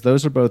 though, is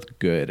those are both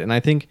good. And I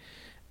think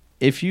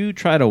if you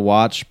try to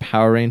watch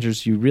Power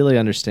Rangers, you really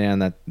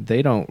understand that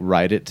they don't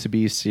write it to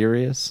be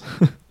serious.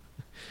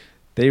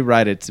 They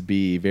write it to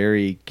be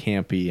very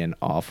campy and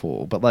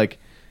awful. But, like,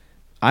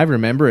 I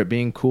remember it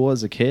being cool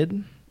as a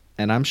kid,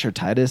 and I'm sure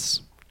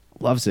Titus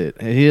loves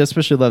it. He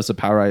especially loves the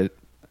Power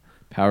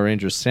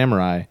Rangers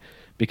Samurai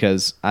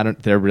because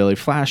they're really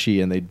flashy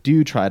and they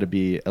do try to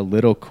be a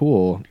little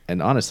cool.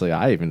 And honestly,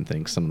 I even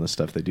think some of the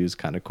stuff they do is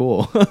kind of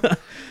cool.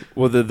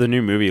 Well, the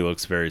new movie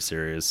looks very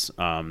serious,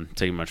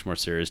 taking a much more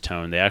serious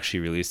tone. They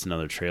actually released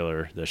another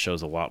trailer that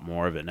shows a lot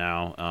more of it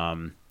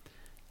now.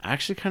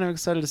 Actually kind of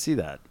excited to see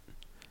that.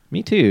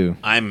 Me too.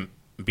 I'm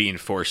being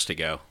forced to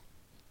go.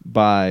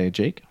 By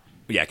Jake?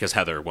 Yeah, because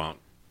Heather won't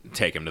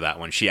take him to that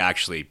one. She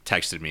actually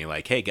texted me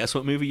like, hey, guess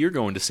what movie you're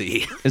going to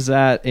see? Is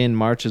that in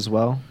March as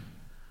well?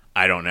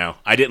 I don't know.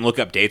 I didn't look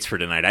up dates for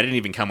tonight. I didn't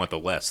even come with a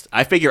list.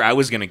 I figure I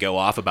was going to go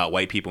off about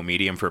White People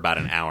Medium for about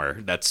an hour.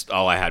 That's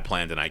all I had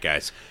planned tonight,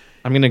 guys.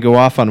 I'm going to go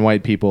off on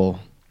White People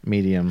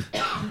Medium.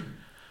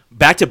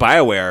 Back to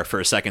BioWare for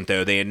a second,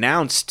 though. They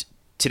announced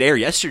today or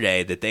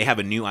yesterday that they have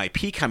a new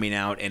IP coming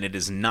out, and it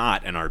is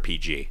not an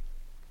RPG.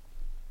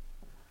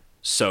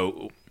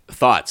 So,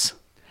 thoughts?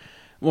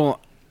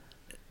 Well,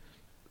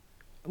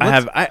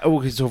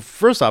 so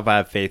first off, I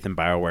have faith in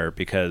BioWare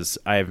because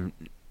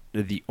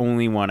the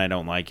only one I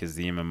don't like is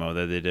the MMO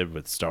that they did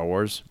with Star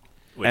Wars.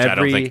 Which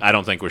I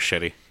don't think was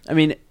shitty. I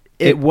mean,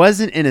 it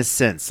wasn't in a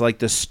sense. Like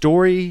the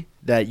story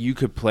that you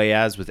could play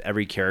as with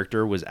every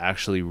character was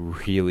actually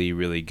really,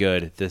 really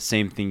good. The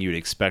same thing you'd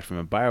expect from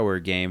a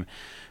BioWare game.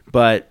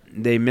 But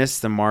they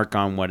missed the mark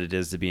on what it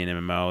is to be an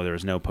MMO. There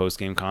was no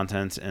post-game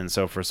content. And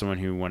so for someone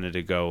who wanted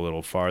to go a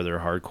little farther,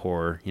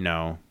 hardcore,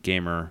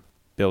 gamer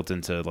built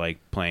into like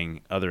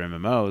playing other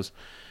MMOs,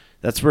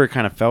 that's where it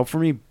kind of fell for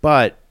me.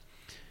 But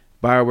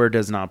BioWare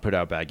does not put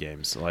out bad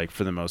games, like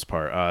for the most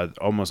part.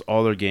 Almost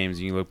all their games,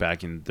 you can look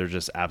back and they're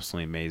just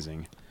absolutely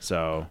amazing.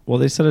 So, well,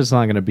 they said it's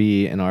not going to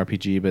be an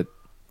RPG, but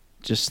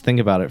just think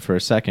about it for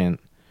a second.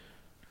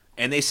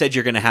 And they said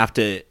you're going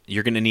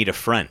to need a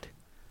friend.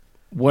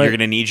 What? You're going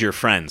to need your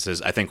friends,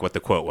 is I think what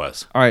the quote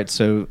was. All right,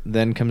 so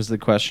then comes the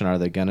question: are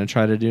they going to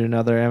try to do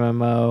another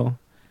MMO?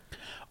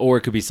 or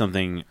it could be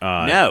something.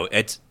 No,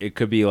 it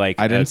could be like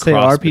I didn't a say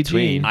cross RPG.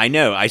 between- I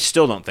know. I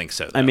still don't think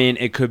so, though. I mean,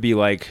 it could be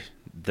like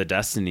the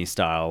Destiny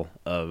style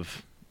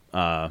of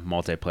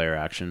multiplayer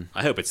action.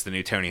 I hope it's the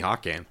new Tony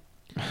Hawk game.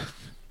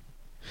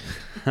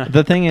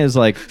 The thing is,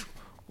 like,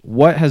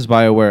 what has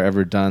BioWare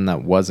ever done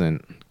that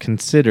wasn't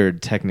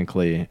considered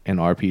technically an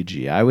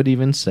RPG? I would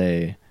even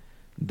say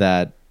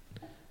that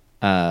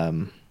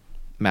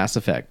Mass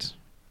Effect.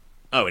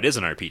 Oh, it is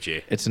an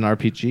RPG. It's an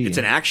RPG. It's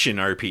an action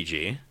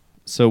RPG.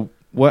 So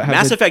what?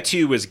 Mass Effect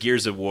 2 was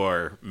Gears of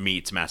War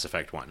meets Mass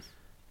Effect 1.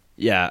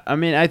 Yeah, I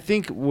mean, I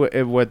think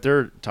what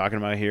they're talking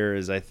about here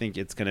is I think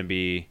it's going to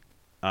be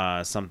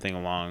something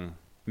along,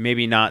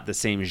 maybe not the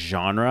same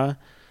genre,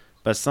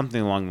 but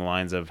something along the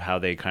lines of how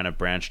they kind of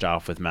branched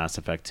off with Mass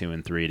Effect 2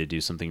 and 3 to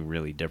do something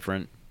really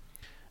different.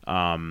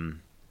 I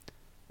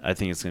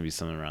think it's going to be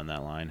something around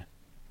that line.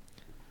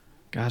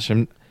 Gosh,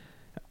 I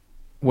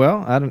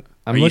don't.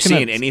 Are you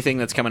seeing anything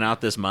that's coming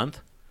out this month?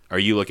 Or are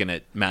you looking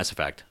at Mass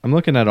Effect? I'm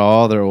looking at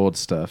all their old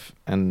stuff,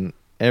 and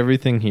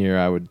everything here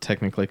I would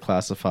technically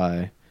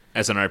classify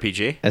As an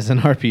RPG? as an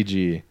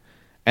RPG.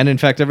 And in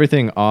fact,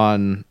 everything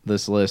on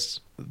this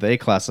list they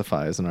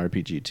classify as an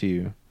RPG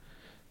too.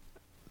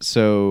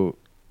 So,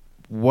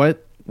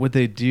 what would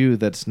they do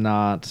that's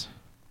not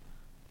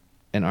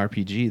an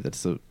RPG?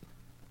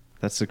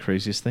 That's the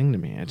craziest thing to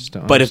me. I just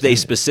don't. But if they understand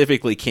it.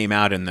 specifically came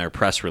out in their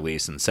press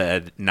release and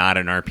said not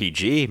an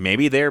RPG,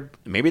 maybe they're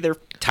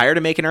tired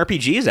of making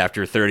RPGs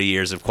after 30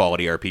 years of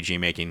quality RPG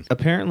making.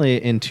 Apparently,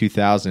 in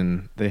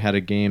 2000, they had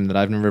a game that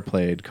I've never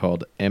played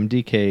called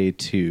MDK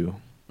 2.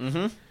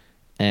 Mm-hmm.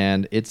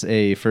 And it's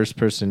a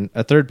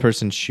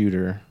third-person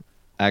shooter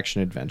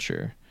action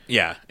adventure.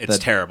 Yeah, it's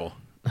That- terrible.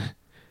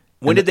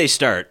 When did they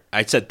start?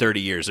 I said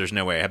 30 years. There's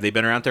no way. Have they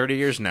been around 30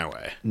 years? No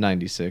way.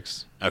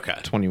 96. Okay.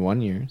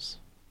 21 years.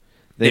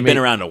 They've been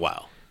around a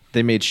while.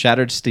 They made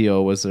Shattered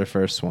Steel was their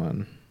first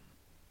one.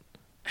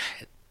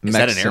 Is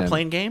that an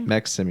airplane game?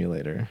 Mech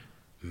Simulator.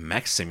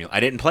 Mech Simulator. I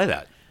didn't play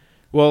that.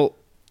 Well,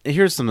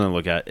 here's something to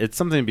look at. It's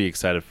something to be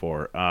excited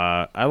for.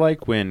 I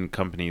like when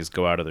companies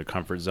go out of their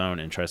comfort zone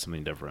and try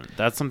something different.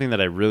 That's something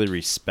that I really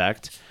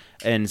respect.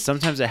 And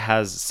sometimes it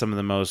has some of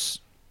the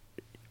most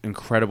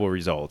incredible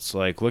results.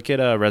 Like, look at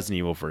Resident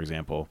Evil, for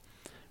example.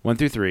 1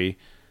 through 3,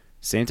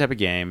 same type of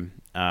game.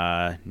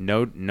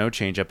 No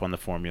change up on the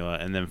formula.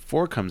 And then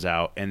 4 comes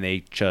out, and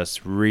they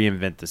just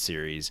reinvent the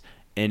series.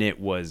 And it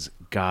was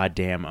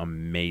goddamn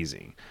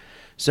amazing.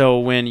 So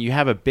when you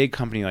have a big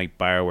company like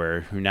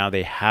BioWare, who now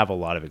they have a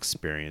lot of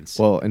experience.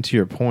 Well, and to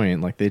your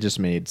point, like they just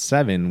made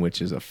 7,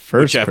 which is a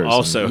first Which I've person.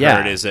 also Yeah.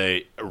 heard is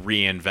a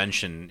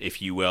reinvention,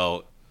 if you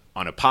will,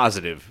 on a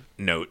positive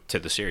note to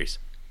the series.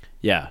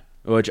 Yeah,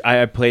 which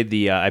I played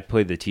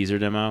the teaser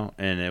demo,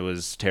 and it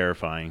was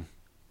terrifying.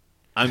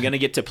 I'm going to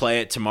get to play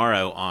it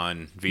tomorrow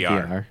on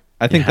VR. VR.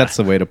 I think that's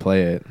the way to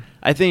play it.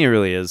 I think it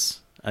really is.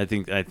 I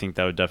think that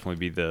would definitely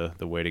be the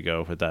way to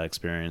go with that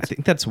experience. I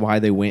think that's why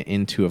they went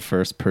into a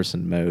first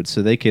person mode,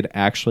 so they could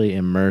actually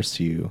immerse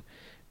you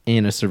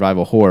in a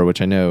survival horror,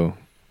 which I know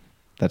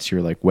that's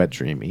your like wet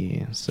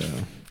dreamy. So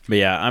But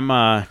yeah,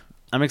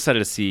 I'm excited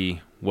to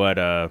see what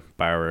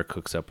BioWare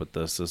cooks up with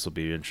this. This will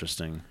be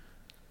interesting.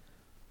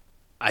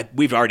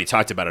 We've already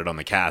talked about it on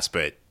the cast,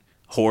 but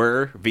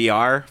horror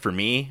VR for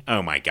me,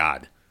 oh my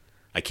god,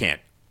 I can't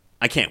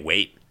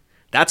wait.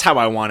 That's how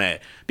I want to,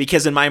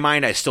 because in my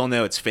mind I still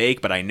know it's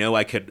fake, but I know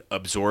I could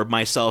absorb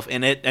myself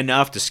in it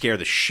enough to scare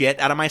the shit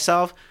out of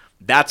myself.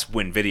 That's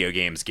when video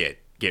games get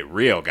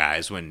real,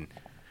 guys.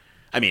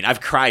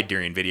 I've cried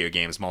during video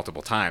games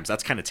multiple times.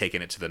 That's kind of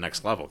taking it to the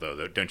next level,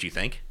 though, don't you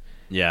think?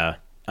 Yeah,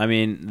 I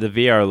mean the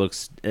VR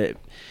looks.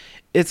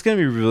 It's going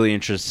to be really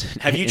interesting.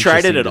 Have you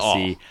tried it interesting at to all?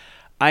 see.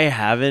 I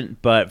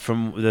haven't, but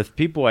from the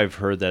people I've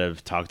heard that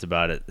have talked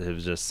about it, have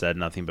just said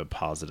nothing but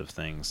positive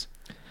things.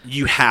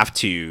 You have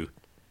to.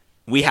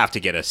 We have to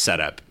get a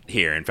setup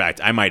here. In fact,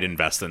 I might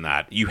invest in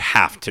that. You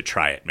have to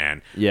try it,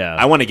 man. Yeah.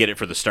 I want to get it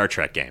for the Star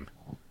Trek game.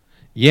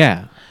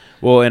 yeah,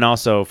 Well, and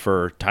also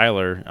for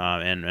Tyler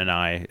and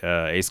I,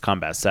 Ace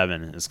Combat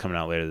 7 is coming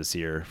out later this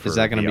year. For is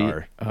that going to VR.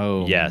 be?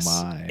 Oh Yes,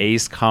 my!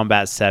 Ace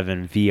Combat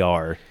 7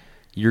 VR.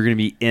 You're going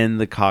to be in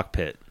the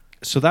cockpit.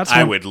 So that's I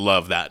one- would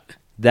love that.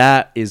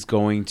 That is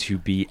going to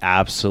be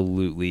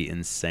absolutely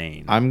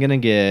insane. I'm gonna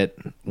get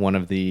one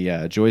of the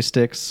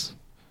joysticks,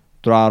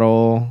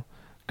 throttle,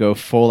 go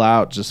full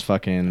out, just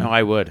fucking. No,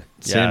 I would.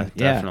 Yeah, Sim-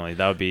 yeah. definitely.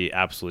 That would be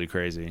absolutely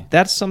crazy.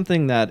 That's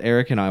something that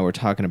Eric and I were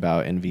talking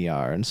about in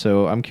VR, and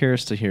so I'm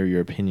curious to hear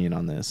your opinion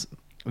on this.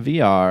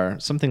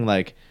 VR, something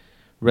like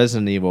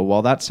Resident Evil,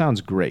 while that sounds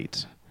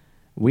great,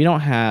 we don't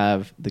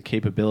have the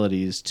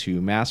capabilities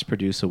to mass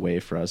produce a way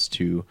for us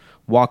to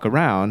walk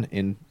around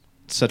in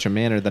such a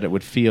manner that it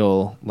would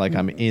feel like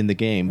I'm in the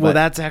game. Well, But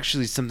that's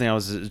actually something I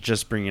was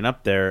just bringing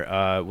up there,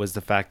 was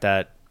the fact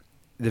that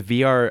the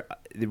VR,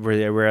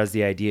 whereas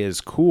the idea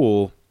is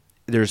cool,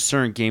 there's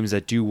certain games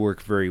that do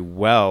work very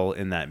well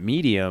in that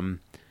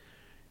medium.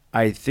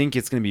 I think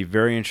it's going to be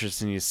very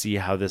interesting to see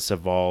how this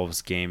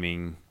evolves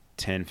gaming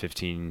 10,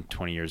 15,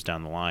 20 years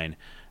down the line.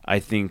 I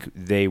think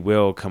they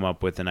will come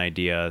up with an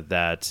idea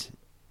that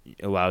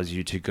allows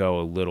you to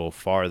go a little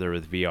farther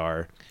with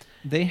VR.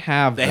 they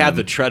have They have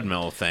the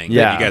treadmill thing.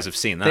 Yeah. You guys have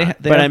seen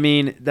that. They But have- I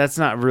mean, that's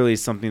not really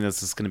something that's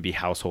just going to be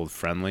household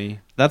friendly.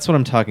 That's what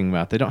I'm talking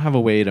about. They don't have a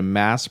way to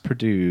mass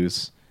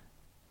produce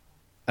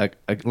a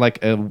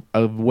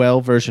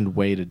well-versioned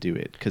way to do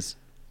it, because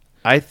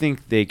I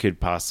think they could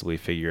possibly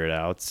figure it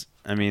out.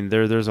 I mean,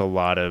 there's a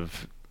lot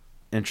of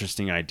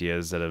interesting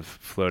ideas that have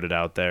floated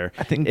out there.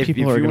 I think if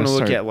people you are want gonna to look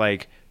start- at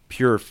like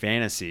pure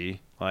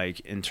fantasy,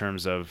 like in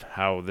terms of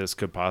how this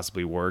could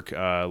possibly work,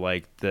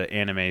 like the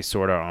anime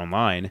Sword Art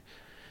Online,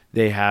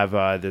 they have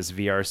this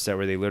VR set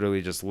where they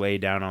literally just lay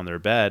down on their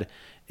bed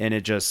and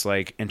it just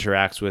like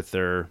interacts with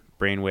their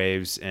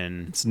brainwaves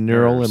and it's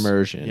neural nerves.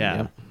 immersion. Yeah.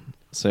 Yep.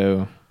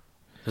 So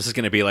This is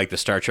going to be like the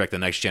Star Trek The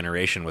Next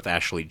Generation with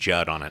Ashley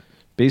Judd on it.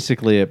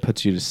 basically, it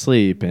puts you to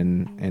sleep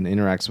and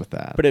interacts with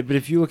that. But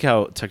if you look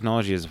how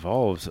technology has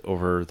evolved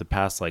over the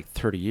past like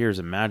 30 years,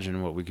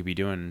 imagine what we could be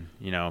doing,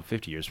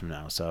 50 years from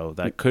now. So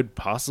that could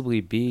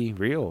possibly be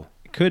real.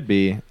 it could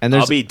be. And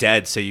there's I'll be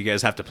dead, so you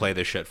guys have to play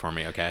this shit for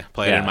me, okay?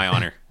 Play it Yeah. in my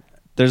honor.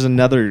 there's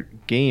another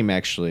game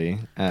actually.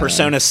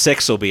 Persona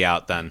 6 will be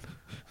out then.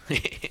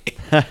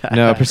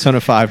 No, Persona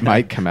 5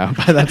 might come out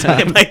by that time.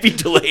 It might be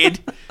delayed.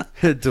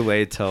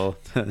 Delayed till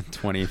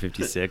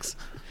 2056.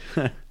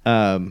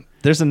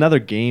 There's another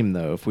game,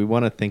 though, if we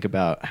want to think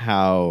about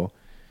how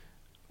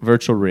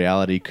virtual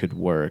reality could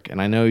work.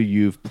 And I know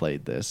you've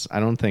played this. I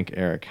don't think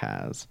Eric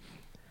has.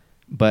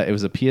 But it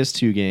was a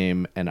PS2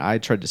 game, and I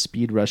tried to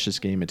speed rush this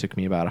game. It took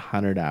me about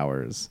 100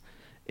 hours.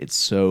 It's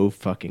so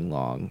fucking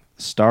long.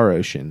 Star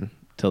Ocean,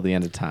 Till the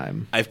End of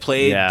Time. I've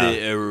played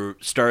the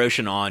Star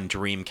Ocean on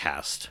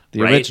Dreamcast.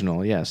 The right?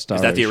 original, yeah. Star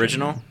Is that the Ocean.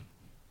 original?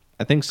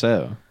 I think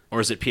so. Or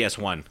is it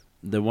PS1?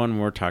 The one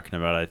we're talking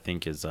about, I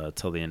think, is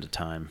Till the End of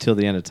Time. Till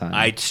the End of Time.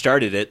 I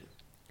started it.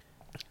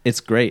 It's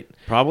great.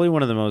 Probably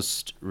one of the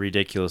most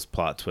ridiculous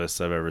plot twists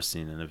I've ever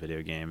seen in a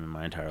video game in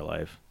my entire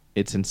life.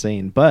 It's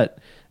insane. But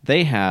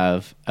they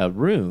have a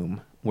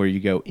room where you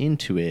go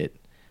into it,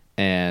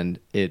 and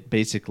it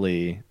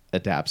basically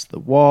adapts the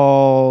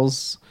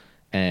walls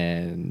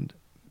and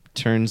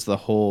turns the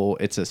whole...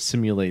 It's a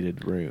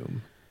simulated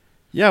room.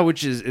 Yeah,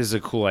 which is a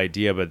cool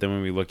idea, but then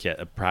when we look at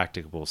a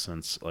practicable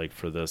sense, like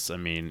for this, I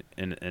mean,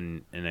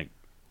 in a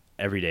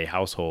everyday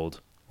household,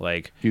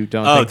 like You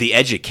don't The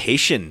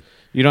education.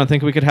 You don't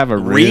think we could have a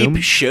room?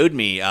 Reap showed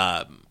me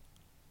a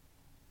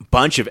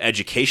bunch of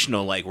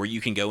educational, like where you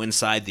can go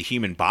inside the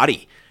human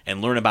body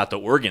and learn about the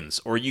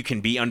organs, or you can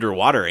be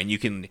underwater and you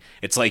can.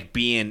 It's like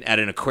being at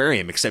an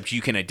aquarium, except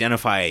you can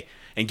identify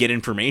and get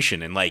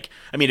information. And like,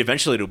 I mean,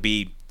 eventually it'll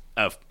be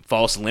a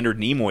false Leonard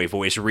Nimoy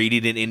voice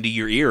reading it into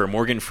your ear, or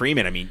Morgan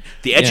Freeman. I mean,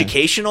 the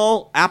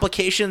educational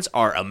applications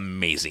are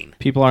amazing.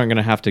 People aren't going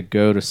to have to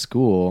go to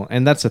school.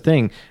 And that's the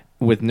thing.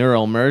 With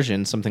neural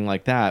immersion, something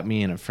like that,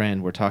 me and a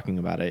friend were talking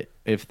about it.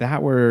 If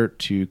that were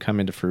to come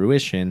into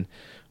fruition,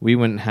 we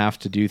wouldn't have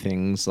to do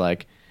things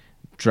like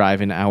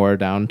drive an hour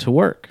down to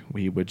work.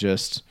 We would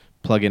just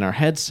plug in our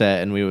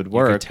headset and we would you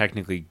work could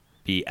technically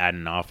be at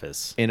an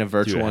office in a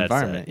virtual headset.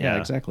 environment. Yeah,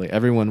 exactly.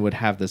 Everyone would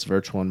have this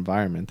virtual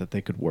environment that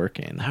they could work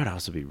in. That would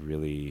also be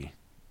really,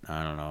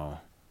 I don't know.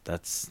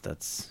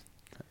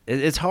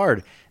 It's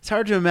hard. It's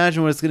hard to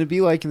imagine what it's going to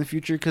be like in the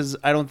future because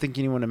I don't think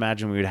anyone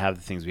imagined we would have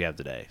the things we have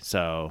today.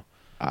 So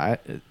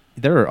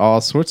There are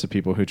all sorts of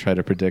people who try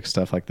to predict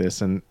stuff like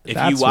this, and If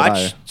that's you watch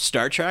why-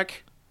 Star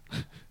Trek,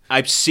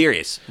 I'm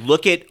serious.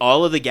 Look at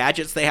all of the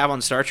gadgets they have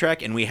on Star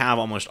Trek, and we have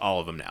almost all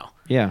of them now.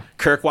 yeah,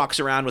 Kirk walks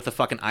around with a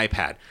fucking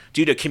iPad.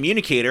 Dude, a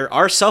communicator,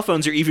 our cell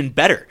phones are even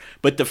better.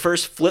 But the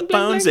first flip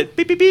phones that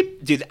beep, beep,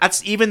 beep, dude,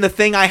 that's even the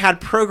thing I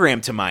had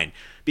programmed to mine.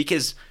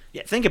 Because,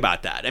 yeah, think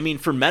about that. I mean,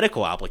 for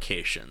medical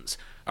applications,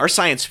 our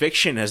science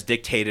fiction has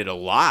dictated a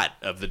lot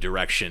of the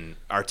direction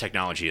our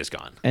technology has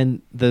gone.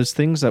 and those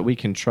things that we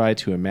can try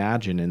to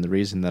imagine, and the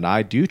reason that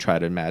I do try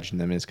to imagine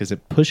them is because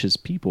it pushes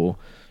people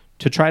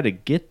to try to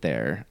get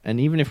there. And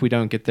even if we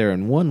don't get there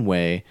in one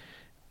way,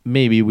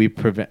 maybe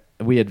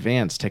we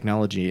advance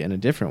technology in a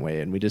different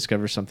way and we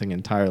discover something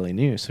entirely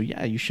new. So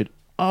yeah, you should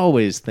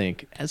always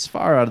think as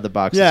far out of the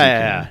box as you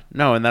can.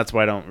 No, and that's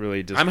why I don't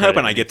really I'm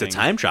hoping I get to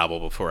time travel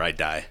before I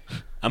die.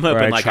 I'm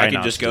hoping I like try I can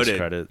not just to go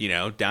discredit.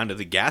 to, down to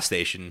the gas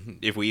station,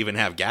 if we even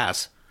have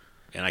gas,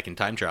 and I can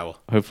time travel.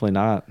 Hopefully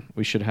not.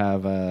 We should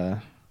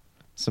have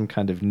some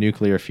kind of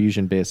nuclear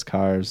fusion based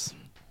cars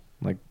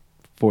like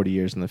 40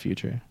 years in the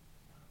future.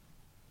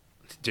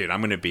 Dude,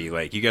 I'm going to be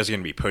like, you guys are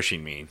going to be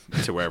pushing me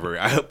to wherever.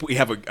 I hope we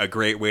have a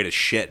great way to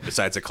shit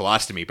besides a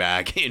colostomy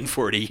bag in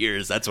 40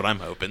 years. That's what I'm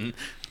hoping.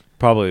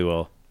 Probably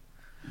will.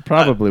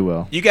 Probably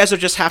will. You guys will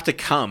just have to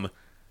come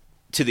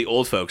to the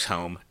old folks'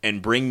 home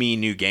and bring me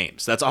new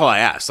games. That's all I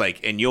ask.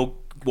 Like, and you'll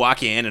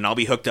walk in and I'll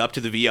be hooked up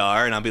to the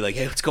VR and I'll be like,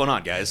 hey, what's going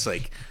on, guys?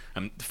 Like,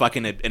 I'm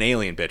fucking an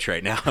alien bitch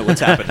right now.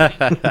 What's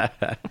happening?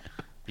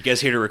 You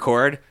guys here to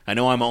record? I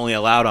know I'm only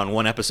allowed on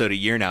one episode a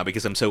year now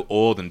because I'm so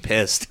old and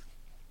pissed.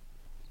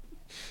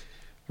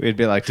 We'd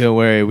be like, don't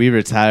worry, we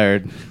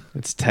retired.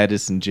 It's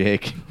Titus and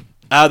Jake.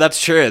 Oh, that's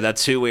true.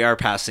 That's who we are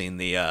passing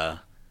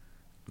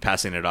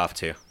it off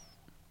to.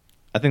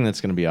 I think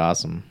that's going to be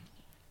awesome.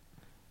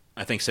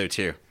 I think so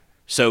too.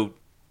 So,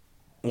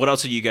 what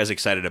else are you guys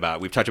excited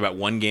about? We've talked about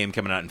one game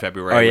coming out in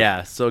February. Oh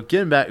yeah. So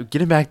getting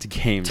back to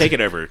games. Take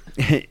it over.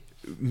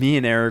 Me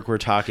and Eric were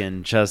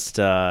talking just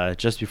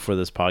before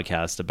this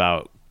podcast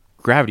about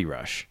Gravity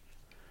Rush.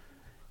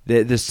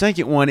 The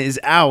second one is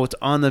out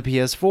on the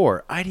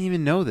PS4. I didn't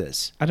even know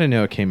this. I didn't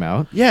know it came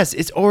out. Yes,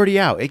 it's already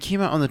out. It came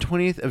out on the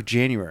 20th of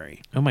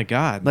January. Oh my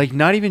god. Like,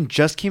 not even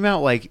just came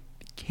out, like,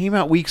 came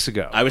out weeks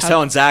ago. I was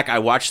telling Zach I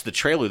watched the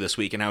trailer this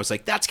week, and I was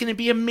like, that's going to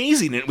be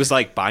amazing. And it was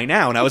like, buy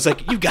now. And I was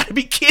like, you got to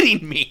be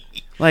kidding me.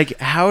 Like,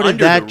 how did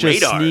Under that the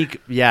just radar.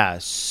 sneak? Yeah,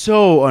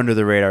 so under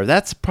the radar.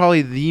 That's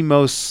probably the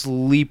most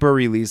sleeper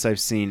release I've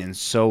seen in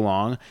so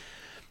long.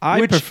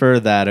 I prefer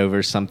that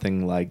over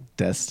something like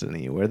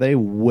Destiny, where they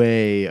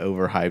way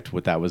overhyped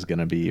what that was going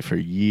to be for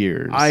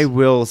years. I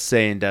will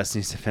say, in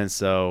Destiny's defense,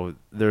 though,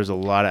 there's a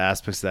lot of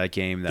aspects of that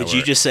game that Did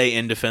you just say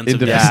in defense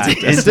of Yeah,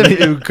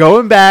 Destiny?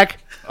 going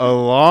back a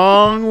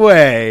long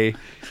way.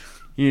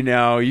 You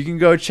know, you can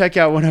go check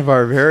out one of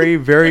our very,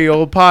 very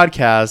old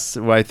podcasts.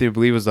 What I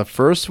believe was the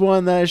first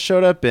one that I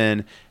showed up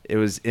in. It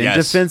was in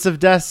defense of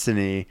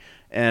Destiny,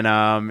 and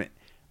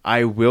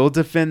I will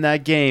defend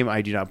that game.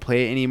 I do not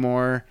play it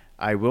anymore.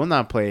 I will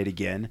not play it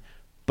again.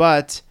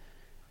 But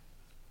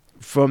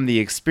from the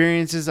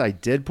experiences I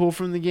did pull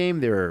from the game,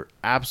 they were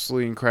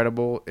absolutely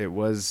incredible. It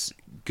was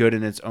good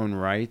in its own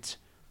right.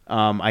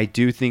 I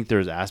do think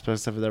there's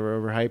aspects of it that were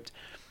overhyped.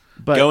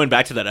 But Going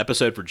back to that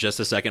episode for just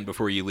a second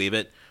before you leave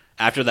it,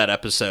 after that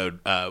episode,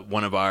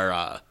 one of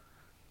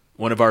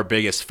our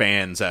biggest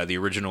fans, the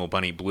original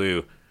Bunny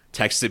Blue,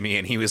 texted me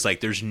and he was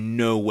like, "There's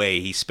no way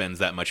he spends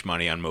that much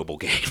money on mobile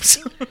games."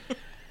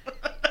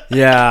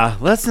 yeah,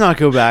 let's not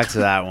go back to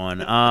that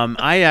one.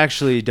 I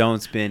actually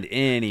don't spend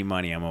any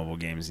money on mobile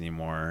games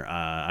anymore.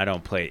 I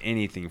don't play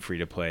anything free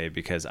to play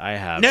because I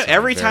have No, some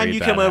every very time you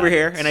bad come over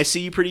here, habits. and I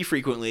see you pretty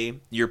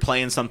frequently, you're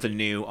playing something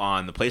new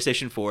on the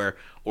PlayStation 4,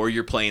 or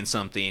you're playing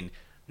something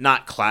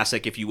not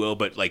classic, if you will,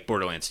 but like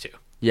Borderlands 2.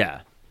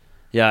 Yeah,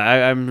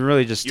 I'm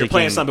really just You're sticking.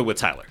 playing something with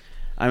Tyler.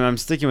 I'm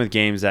sticking with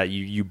games that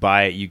you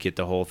buy it, you get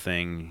the whole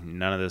thing.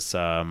 None of this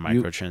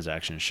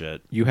microtransaction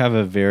shit. You have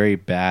a very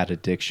bad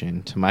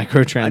addiction to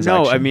microtransactions.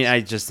 No, I mean,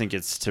 I just think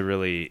it's to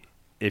really,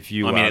 if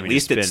you. Well, I mean, allow at me to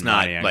least it's spend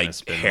not money, I'm like gonna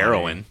spend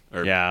heroin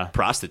money. or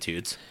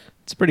prostitutes.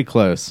 it's pretty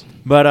close.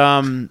 But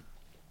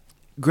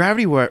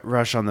Gravity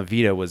Rush on the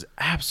Vita was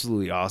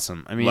absolutely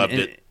awesome. I mean, Loved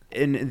it.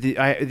 And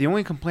the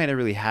only complaint I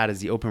really had is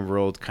the open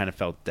world kind of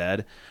felt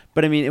dead.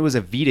 But I mean, it was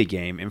a Vita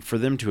game, and for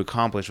them to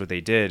accomplish what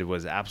they did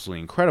was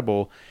absolutely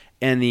incredible.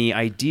 And the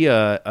idea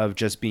of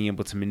just being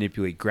able to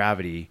manipulate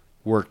gravity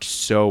worked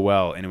so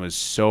well, and it was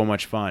so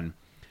much fun.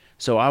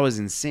 So I was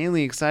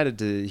insanely excited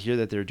to hear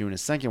that they were doing a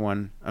second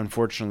one,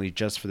 unfortunately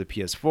just for the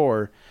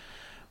PS4.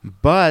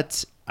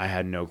 But I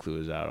had no clue it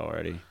was out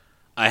already.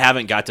 I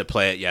haven't got to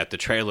play it yet. The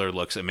trailer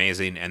looks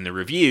amazing, and the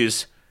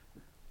reviews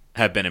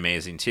have been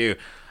amazing too.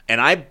 And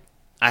I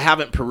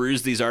haven't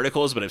perused these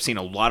articles, but I've seen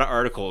a lot of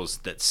articles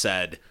that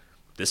said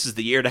this is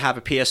the year to have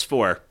a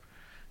PS4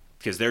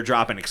 because they're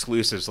dropping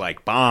exclusives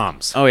like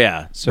bombs. Oh,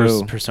 yeah.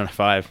 So- Persona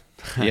 5.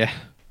 Yeah.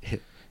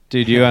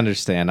 Dude, you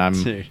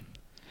understand. Dude.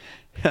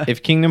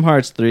 If Kingdom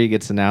Hearts 3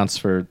 gets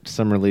announced for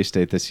some release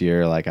date this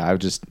year, like I'm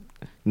just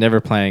never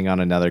playing on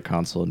another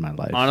console in my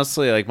life.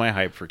 Honestly, like my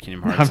hype for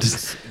Kingdom Hearts I'm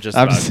is just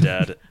I'm about just-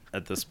 dead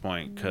at this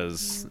point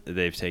because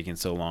they've taken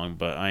so long.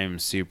 But I am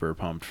super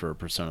pumped for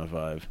Persona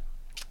 5.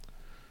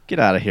 Get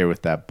out of here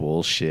with that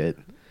bullshit.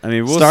 I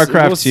mean,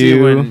 StarCraft see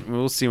 2.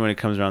 we'll see when it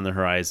comes around the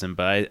horizon,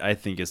 but I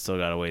think it's still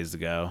got a ways to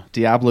go.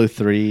 Diablo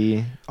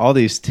 3, all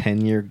these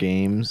 10-year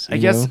games. I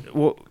you guess, know?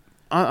 well,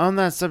 on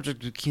that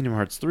subject of Kingdom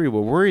Hearts 3,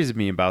 what worries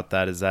me about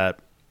that is that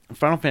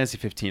Final Fantasy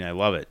 15, I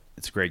love it.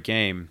 It's a great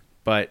game,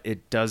 but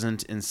it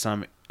doesn't, in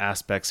some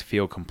aspects,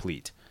 feel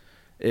complete.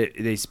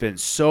 They spent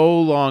so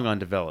long on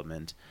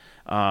development,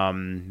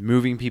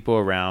 moving people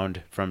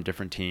around from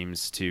different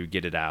teams to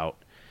get it out,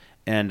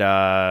 and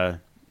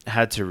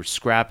had to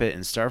scrap it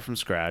and start from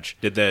scratch.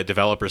 Did the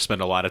developers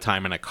spend a lot of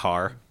time in a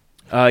car?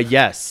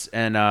 Yes,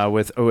 and it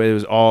was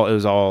all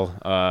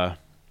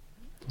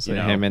So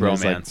him and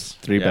his like bromance.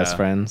 3 Yeah. best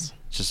friends.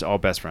 Just all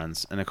best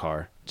friends in a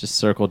car. Just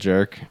circle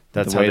jerk.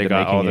 That's the how way they to got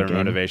making all a their game.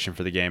 motivation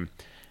for the game.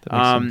 That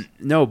makes sense.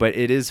 No, but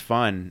it is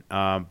fun.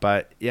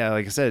 But yeah,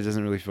 like I said, it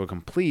doesn't really feel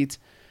complete.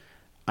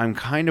 I'm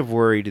kind of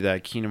worried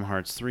that Kingdom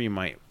Hearts 3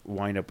 might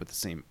wind up with the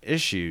same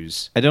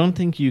issues. I don't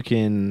think you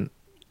can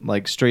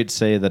like straight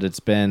say that it's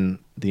been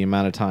the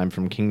amount of time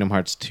from Kingdom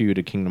Hearts 2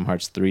 to Kingdom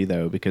Hearts 3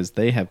 though, because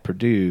they have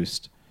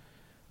produced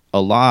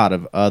a lot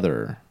of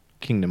other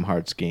Kingdom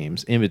Hearts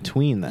games in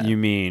between that. You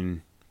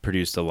mean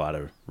produced a lot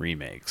of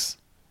remakes.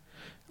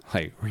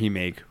 Like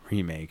remake.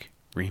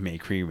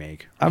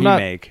 I'm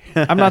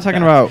not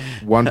talking about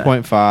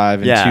 1.5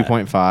 and Yeah.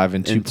 2.5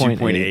 and And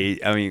 2.8.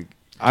 I mean,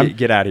 I'm-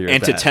 get out of here.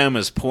 And with to that.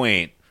 Toma's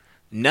point,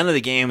 none of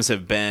the games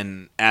have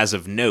been as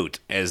of note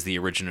as the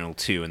original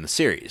 2 in the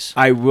series.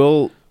 I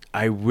will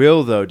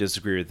though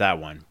disagree with that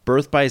one.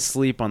 Birth by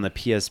Sleep on the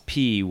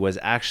PSP was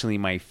actually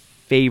my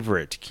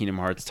favorite Kingdom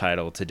Hearts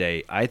title to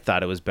date. I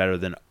thought it was better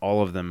than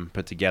all of them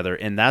put together,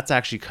 and that's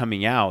actually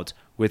coming out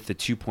with the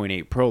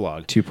 2.8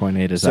 prologue.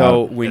 2.8 is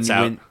So out. It's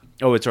out.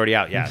 Oh, it's already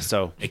out. Yeah.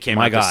 So It came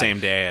my out the God, same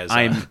day as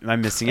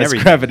I'm missing That's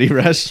everything. Gravity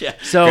Rush. Yeah.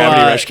 So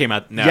Gravity Rush came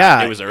out. No,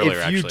 yeah, it was earlier.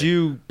 if you actually.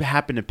 do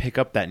happen to pick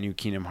up that new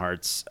Kingdom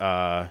Hearts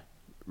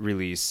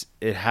release,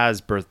 it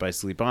has Birth by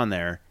Sleep on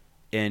there,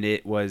 and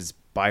it was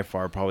by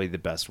far probably the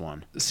best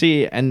one.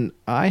 See, and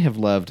I have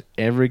loved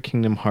every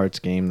Kingdom Hearts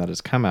game that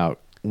has come out.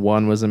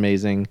 1 was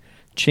amazing.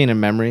 Chain of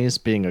Memories,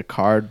 being a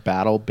card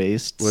battle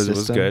based Was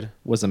system, good.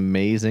 was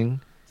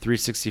amazing.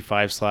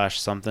 365 /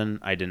 something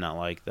I did not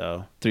like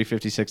though.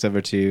 356 over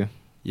 2.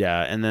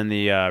 Yeah, and then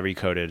the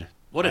Recoded.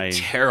 What a I-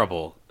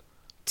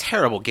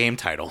 terrible game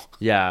title.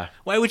 yeah.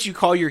 Why would you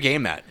call your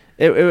game that?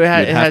 It had, You'd it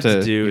have had to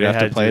to- do. you'd It have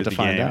had to to play do it with to the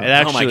find game. out. It Oh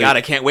actually, my god,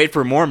 I can't wait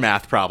for more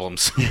math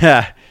problems.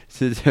 Yeah.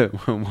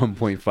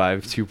 1.5,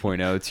 2.0,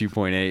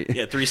 2.8.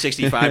 Yeah,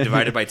 365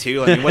 divided by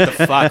 2. I mean, what the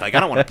fuck? Like, I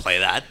don't want to play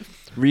that.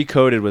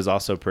 Recoded was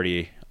also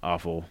pretty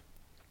awful,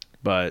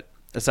 but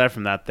aside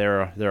from that,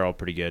 they're all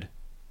pretty good.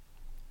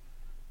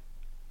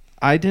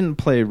 I didn't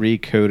play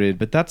Recoded,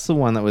 but that's the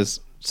one that was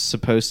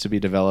supposed to be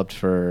developed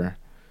for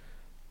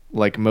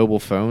like mobile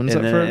phones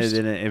And at then, first.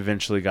 and then it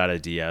eventually got a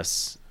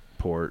DS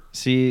port.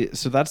 See,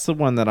 so that's the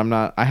one that I'm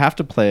not. I have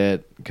to play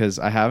it because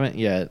I haven't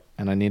yet,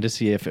 and I need to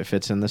see if it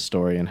fits in the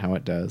story and how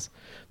it does.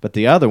 But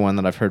the other one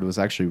that I've heard was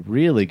actually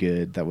really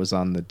good, that was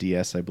on the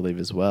DS, I believe,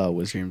 as well,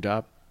 was Dream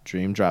Drop.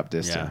 Dream Drop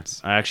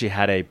Distance. I actually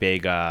had a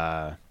big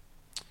what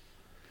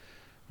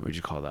would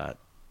you call that?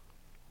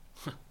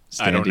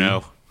 I don't Standee?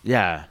 know.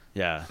 Yeah,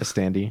 A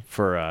standee.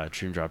 for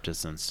Dream Drop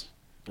Distance.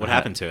 What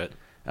happened to it?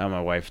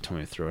 My wife told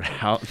me to throw it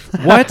out.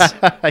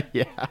 What?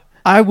 Yeah.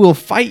 I will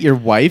fight your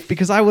wife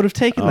because I would have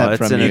taken that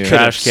it's from in you. a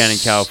trash can in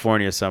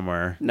California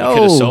somewhere. You No.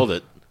 could have sold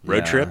it. Road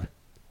Yeah. trip?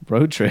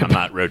 Road trip. I'm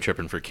not road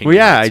tripping for King. Well,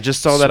 yeah, I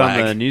just saw that on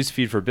Swag. the news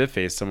feed for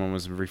Bitface. Someone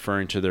was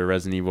referring to their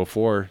Resident Evil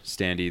 4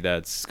 standee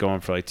that's going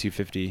for like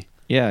 $250.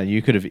 Yeah,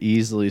 you could have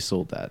easily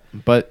sold that.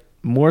 But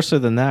more so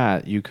than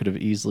that, you could have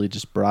easily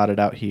just brought it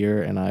out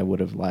here and I would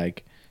have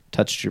like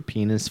touched your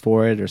penis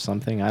for it or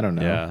something. I don't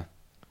know. Yeah.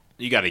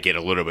 You got to get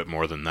a little bit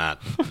more than that.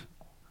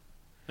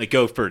 Like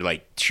go for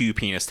like 2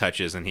 penis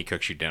touches and he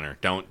cooks you dinner.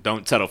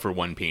 Don't settle for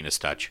 1 penis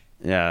touch.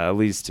 Yeah, at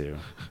least 2.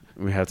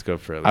 We have to go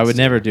for at least I would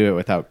 2. never do it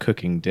without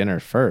cooking dinner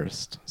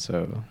first.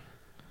 So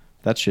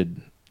that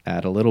should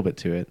add a little bit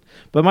to it.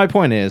 But my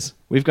point is,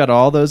 we've got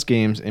all those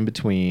games in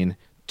between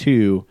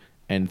 2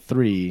 and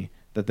 3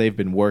 that they've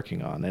been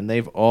working on. And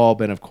they've all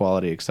been of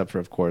quality except for,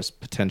 of course,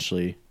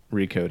 potentially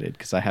Recoded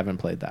because I haven't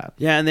played that.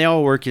 Yeah, and they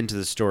all work into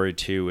the story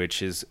too,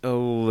 which is a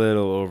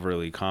little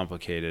overly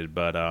complicated,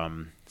 but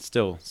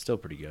still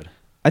pretty good.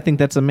 I think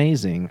that's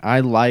amazing.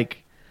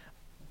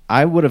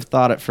 I would have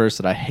thought at first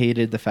that I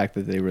hated the fact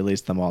that they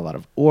released them all out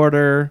of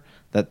order,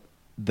 that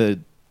the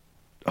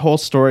whole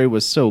story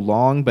was so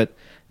long, but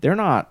they're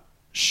not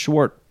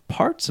short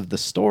parts of the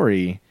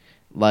story.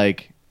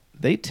 Like,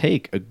 they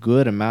take a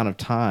good amount of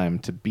time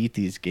to beat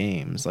these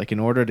games. Like, in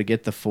order to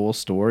get the full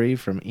story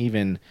from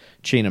even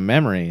Chain of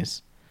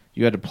Memories,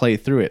 you had to play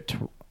through it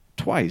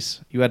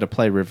twice. You had to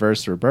play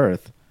Reverse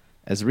Rebirth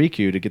as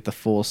Riku to get the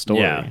full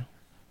story. Yeah.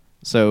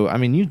 So, I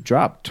mean, you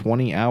dropped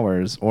 20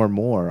 hours or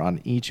more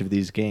on each of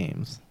these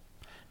games.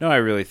 No, I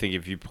really think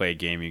if you play a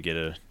game, you get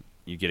a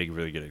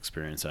really good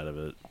experience out of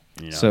it.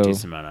 So- A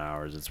decent amount of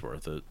hours, it's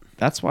worth it.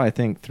 That's why I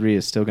think 3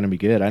 is still going to be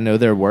good. I know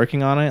they're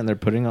working on it and they're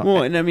putting on.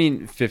 Well, and I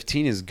mean,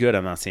 15 is good.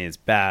 I'm not saying it's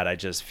bad. I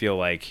just feel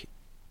like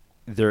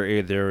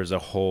there was a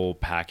whole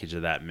package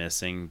of that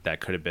missing that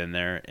could have been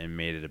there and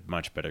made it a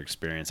much better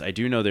experience. I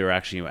do know they were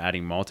actually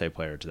adding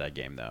multiplayer to that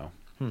game, though.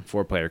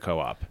 4-player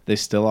co-op They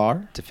still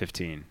are? to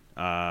 15.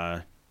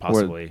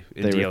 Possibly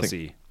in they were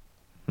DLC.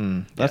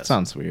 That Yes.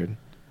 sounds weird.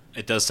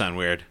 It does sound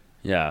weird.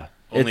 Yeah.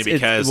 Only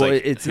because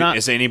it's not.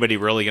 is anybody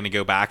really going to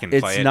go back and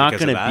play It's it not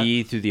because of going to that?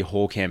 be through the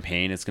whole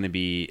campaign. It's going to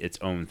be its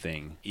own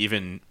thing.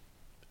 Even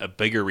a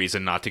bigger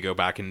reason not to go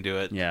back and do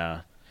it.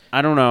 Yeah.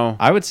 I don't know.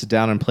 I would sit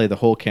down and play the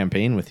whole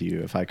campaign with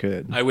you if I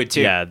could. I would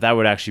too. Yeah, that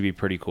would actually be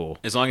pretty cool.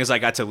 As long as I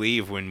got to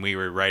leave when we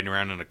were riding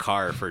around in a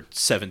car for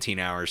 17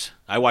 hours.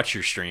 I watch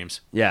your streams.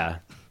 Yeah.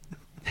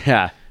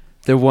 Yeah.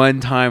 The one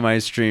time I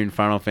streamed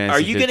Final Fantasy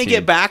Are you going to 15.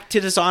 get back to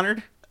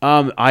Dishonored?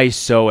 I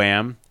so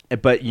am.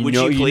 But Would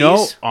you you know,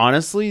 please?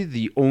 honestly,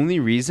 the only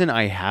reason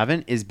I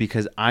haven't is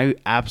because I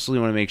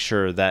absolutely want to make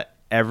sure that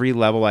every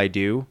level I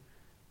do,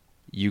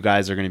 you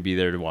guys are going to be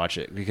there to watch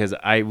it because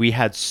we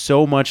had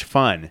so much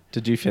fun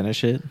Did you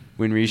finish it?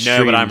 when we streamed.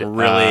 No, but I'm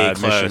really Mission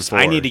close. 4.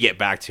 I need to get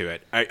back to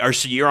it.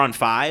 So you're on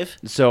 5?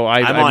 So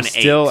I'm I'm on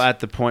still 8. at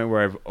the point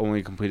where I've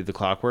only completed the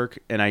clockwork,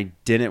 and I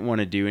didn't want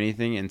to do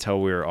anything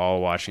until we were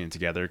all watching it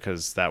together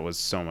because that was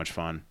so much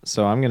fun.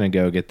 So I'm going to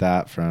go get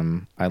that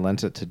from. I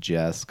lent it to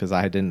Jess because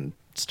I didn't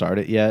start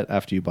it yet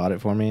after you bought it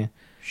for me.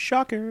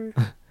 Shocker.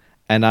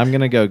 And I'm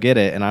going to go get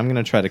it and I'm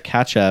going to try to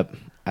catch up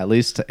at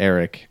least to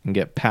Eric and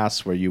get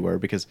past where you were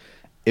because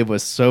it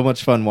was so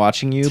much fun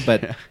watching you,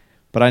 but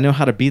I know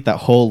how to beat that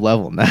whole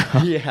level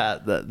now. Yeah,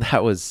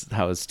 that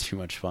was too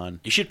much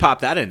fun. You should pop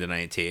that into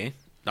 19.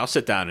 I'll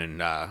sit down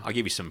and I'll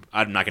give you some.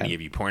 I'm not going to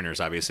give you pointers,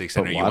 obviously, because I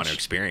But know you want to watch.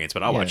 experience,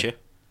 but I'll Yeah. watch you.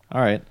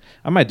 All right.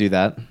 I might do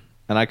that.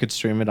 And I could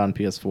stream it on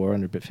PS4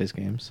 under Bitface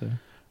Games. So.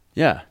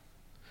 Yeah.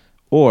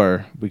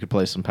 Or we could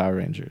play some Power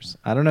Rangers.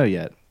 I don't know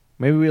yet.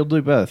 Maybe we'll do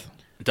both.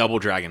 Double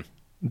Dragon.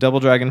 Double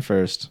Dragon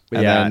first. But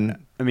And yeah,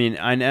 then I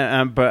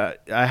mean,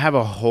 but I have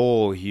a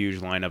whole huge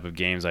lineup of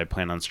games I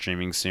plan on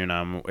streaming soon.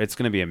 It's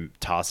going to be a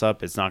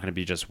toss-up. It's not going to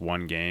be just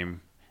one game.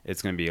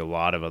 It's going to be a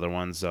lot of other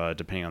ones,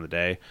 depending on the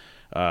day.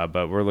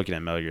 But we're looking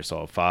at Metal Gear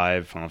Solid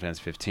 5, Final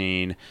Fantasy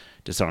 15,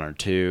 Dishonored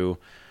 2.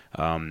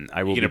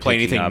 I will You be going to play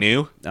picking anything up-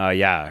 new?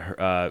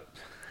 Yeah.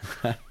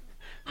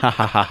 Ha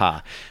ha ha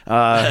ha.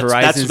 That's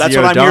Horizon what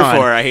Zero I'm Dawn.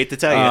 here for. I hate to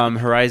tell you.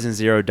 Horizon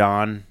Zero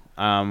Dawn.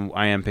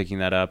 I am picking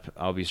that up.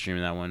 I'll be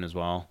streaming that one as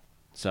well.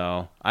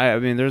 So I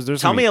mean, there's. Tell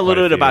gonna me be a quite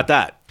little bit few. about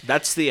that.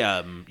 That's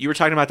the you were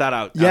talking about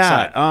that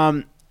Yeah.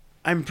 outside.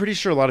 I'm pretty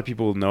sure a lot of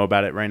people know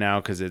about it right now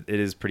because it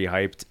is pretty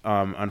hyped.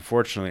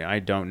 Unfortunately, I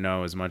don't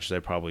know as much as I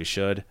probably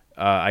should.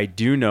 I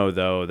do know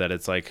though that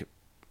it's like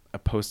a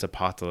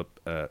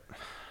post-apocalyptic.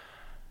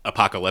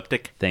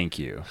 Apocalyptic. Thank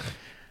you.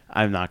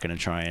 I'm not gonna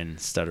try and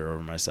stutter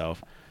over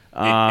myself.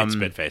 And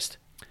spit faced.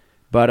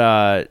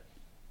 But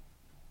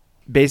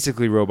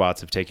basically,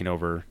 robots have taken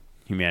over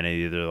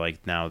humanity. They're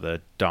like now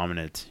the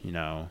dominant,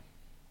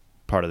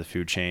 part of the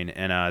food chain.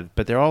 And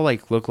but they're all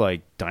like look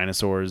like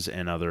dinosaurs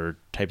and other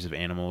types of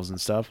animals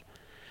and stuff.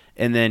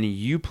 And then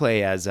you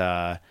play as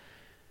the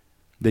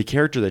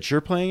character that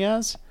you're playing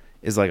as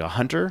is like a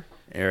hunter,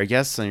 or I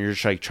guess, and you're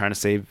just like trying to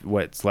save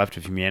what's left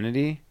of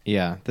humanity.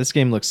 Yeah, this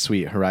game looks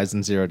sweet.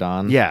 Horizon Zero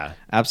Dawn. Yeah.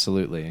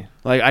 Absolutely.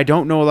 Like, I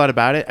don't know a lot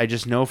about it. I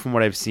just know from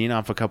what I've seen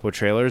off a couple of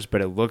trailers,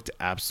 but it looked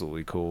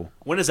absolutely cool.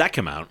 When does that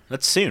come out?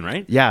 That's soon,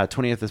 right? Yeah,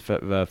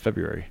 20th of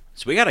February.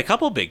 So we got a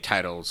couple big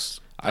titles.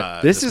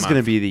 This is going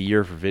to be the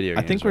year for video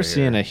games. I think we're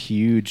seeing a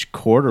huge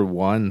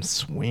Q1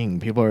 swing.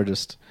 People are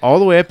just all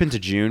the way up into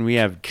June. We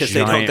have because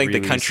they don't think the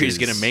country's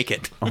going to make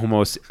it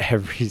almost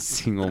every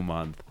single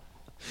month.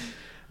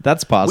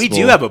 That's possible. We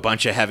do have a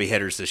bunch of heavy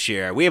hitters this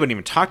year. We haven't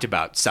even talked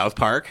about South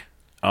Park.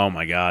 Oh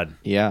my God.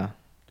 Yeah.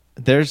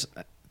 There's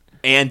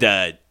and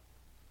the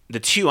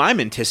two I'm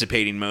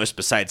anticipating most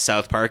besides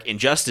South Park,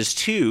 Injustice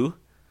 2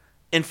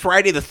 and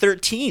Friday the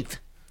 13th.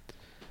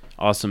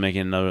 Also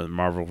making another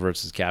Marvel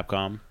vs.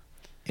 Capcom.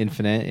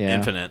 Infinite, yeah.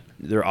 Infinite.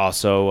 They're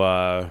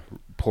also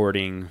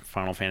porting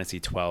Final Fantasy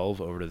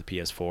 12 over to the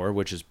PS4,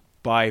 which is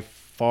by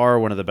far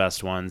one of the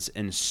best ones,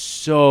 and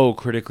so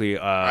critically.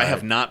 I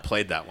have not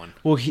played that one.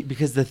 Well,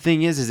 because the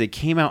thing is it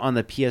came out on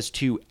the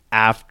PS2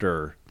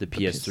 after the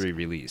PS3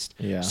 released.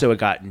 Yeah. So it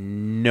got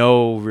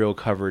no real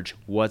coverage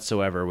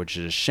whatsoever, which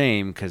is a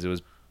shame because it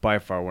was by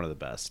far one of the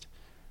best.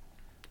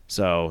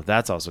 So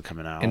that's also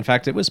coming out. In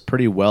fact, it was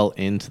pretty well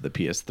into the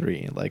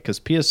PS3, like because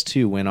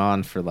PS2 went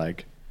on for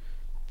like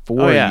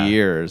 4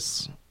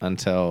 years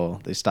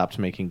until they stopped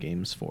making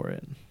games for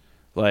it.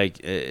 Like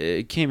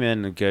it came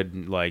in a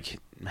good like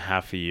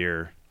half a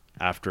year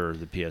after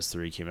the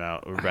PS3 came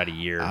out, or about a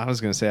year. I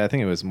was gonna say I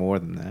think it was more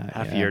than that.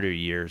 Half a year to a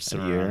year,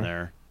 somewhere around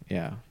there.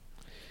 Yeah.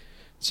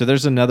 So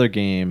there's another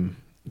game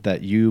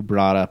that you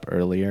brought up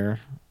earlier,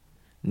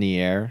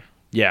 Nier.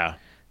 Yeah.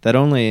 That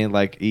only,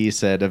 like E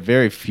said, a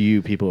very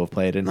few people have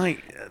played. And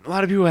like a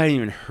lot of people hadn't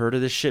even heard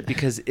of this shit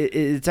because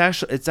it's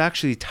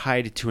actually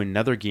tied to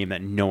another game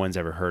that no one's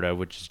ever heard of,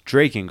 which is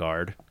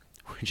Drakengard,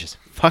 which is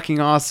fucking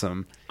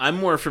awesome. I'm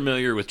more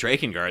familiar with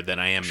Drakengard than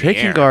I am Nier.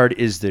 Drakengard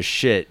is the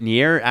shit.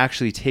 Nier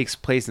actually takes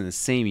place in the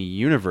same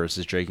universe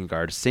as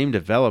Drakengard, same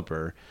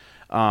developer.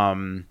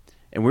 And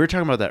we were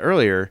talking about that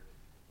earlier.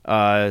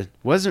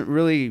 Wasn't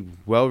really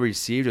well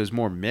received. It was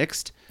more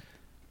mixed.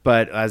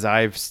 But as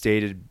I've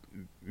stated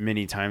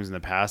many times in the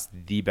past,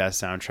 the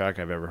best soundtrack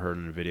I've ever heard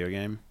in a video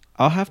game.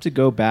 I'll have to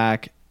go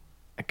back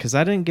because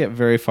I didn't get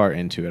very far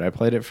into it. I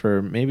played it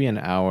for maybe an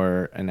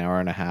hour and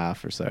a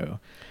half or so.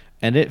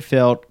 And it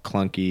felt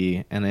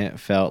clunky, and it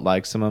felt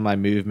like some of my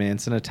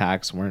movements and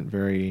attacks weren't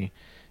very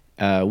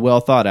well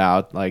thought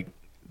out. Like,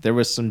 there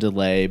was some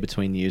delay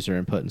between user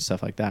input and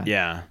stuff like that.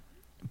 Yeah.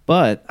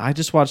 But I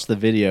just watched the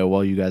video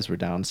while you guys were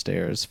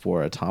downstairs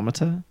for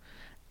Automata,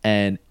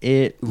 and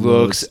it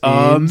looks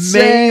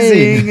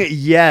amazing. insane.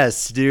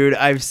 Yes, dude.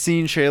 I've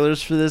seen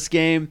trailers for this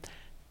game.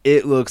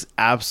 It looks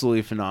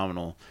absolutely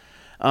phenomenal.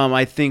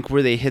 I think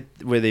where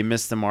they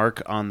missed the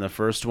mark on the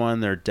first one,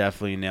 they're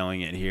definitely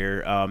nailing it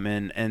here.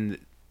 And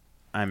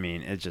I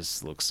mean, it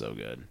just looks so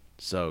good.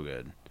 So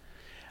good.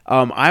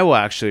 I will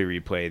actually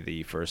replay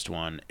the first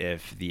one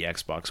if the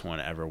Xbox One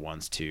ever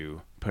wants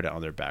to put it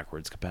on their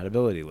backwards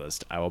compatibility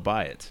list. I will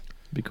buy it.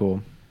 Be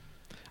cool.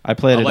 I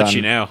played I'll it let on,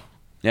 you know.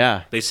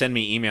 Yeah. They send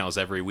me emails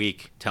every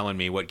week telling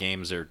me what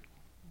games are.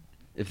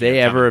 If they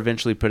ever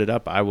eventually put it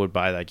up, I would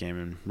buy that game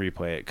and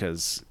replay it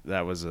because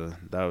that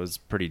was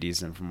pretty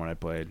decent from what I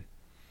played.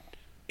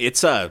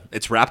 It's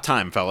wrap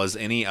time, fellas.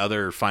 Any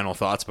other final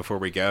thoughts before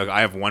we go? I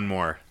have one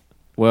more.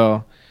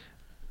 Well,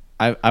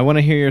 I want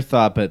to hear your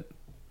thought, but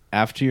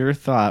after your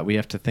thought, we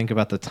have to think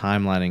about the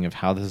timelining of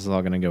how this is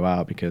all going to go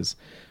out, because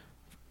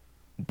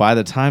by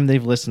the time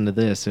they've listened to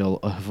this, they'll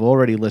have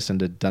already listened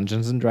to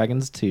Dungeons and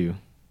Dragons 2.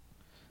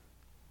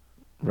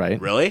 Right?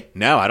 Really?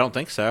 No, I don't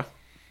think so.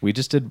 We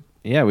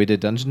did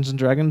Dungeons and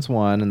Dragons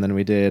 1, and then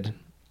we did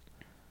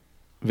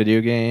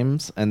video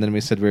games, and then we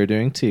said we were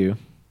doing 2.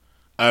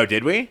 Oh,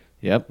 did we?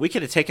 Yep. We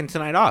could have taken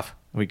tonight off.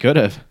 We could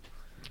have.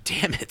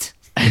 Damn it.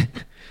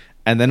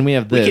 And then we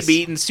have this. We could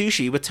be eating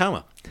sushi with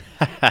Toma.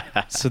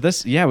 So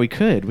this, yeah, we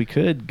could. We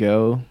could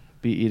go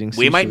be eating sushi.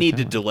 We might with need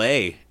to Toma.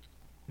 delay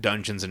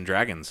Dungeons and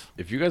Dragons.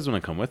 If you guys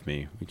want to come with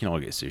me, we can all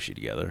get sushi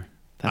together.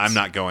 I'm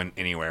not going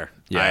anywhere.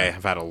 Yeah. I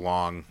have had a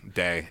long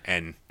day,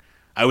 and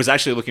I was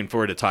actually looking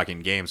forward to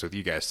talking games with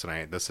you guys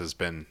tonight. This has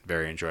been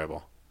very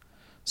enjoyable.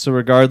 So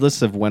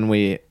regardless of when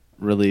we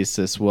release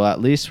this, we'll at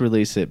least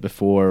release it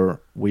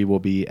before we will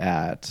be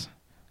at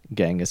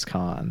Genghis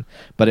Khan.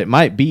 But it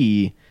might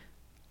be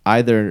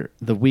either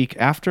the week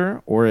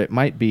after, or it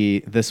might be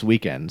this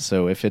weekend.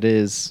 So if it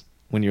is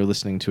when you're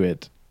listening to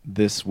it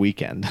this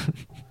weekend.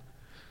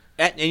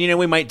 And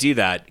we might do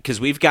that because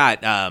we've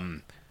got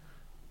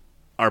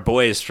our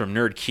boys from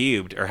Nerd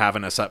Cubed are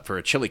having us up for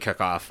a chili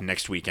cook-off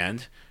next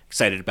weekend.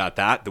 Excited about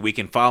that. The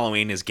weekend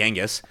following is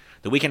Genghis.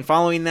 The weekend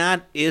following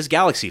that is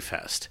Galaxy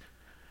Fest.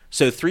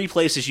 So 3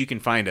 places you can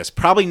find us.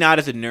 Probably not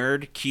at the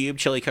Nerd Cube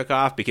chili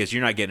cook-off because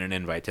you're not getting an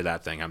invite to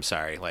that thing. I'm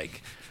sorry.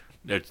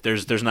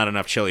 There's not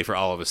enough chili for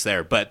all of us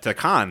there. But the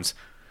cons,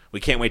 we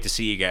can't wait to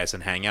see you guys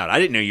and hang out. I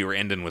didn't know you were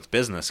ending with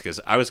business because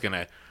I'm just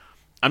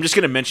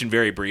gonna mention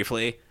very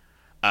briefly.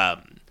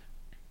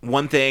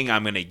 One thing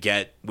I'm gonna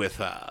get with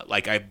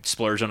I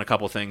splurge on a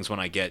couple things when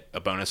I get a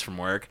bonus from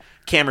work.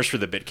 Cameras for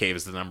the Bit Cave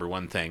is the number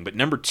one thing, but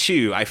number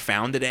two, I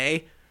found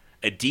today,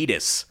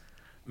 Adidas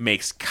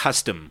makes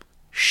custom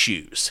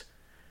shoes.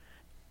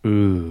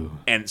 Ooh.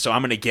 And so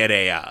I'm gonna get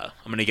a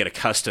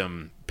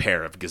custom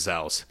pair of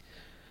Gazelles.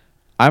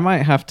 I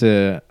might have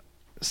to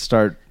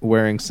start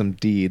wearing some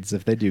Deeds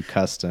if they do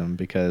custom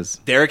because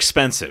They're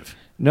expensive.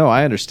 no,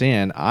 I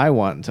understand. I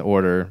want to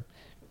order.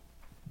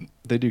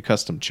 They do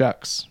custom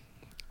Chucks,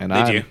 and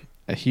I'm do.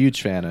 a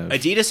huge fan of.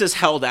 Adidas has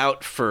held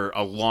out for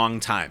a long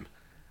time.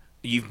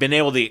 You've been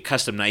able to get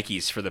custom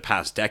Nikes for the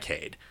past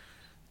decade.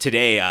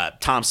 Today,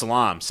 Tom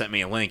Salam sent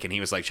me a link, and he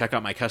was like, check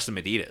out my custom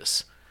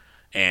Adidas.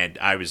 And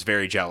I was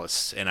very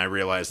jealous, and I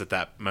realized at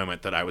that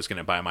moment that I was going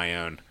to buy my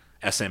own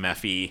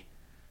SMFE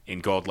in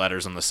gold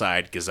letters on the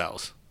side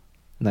Gazelles.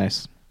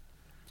 Nice.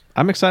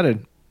 I'm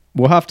excited.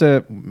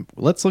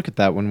 Let's look at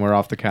that when we're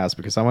off the cast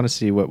because I want to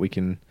see what we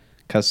can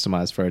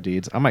customize for our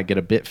Deeds. I might get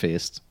a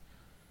Bit-Faced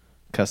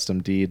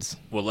custom Deeds.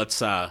 Well, let's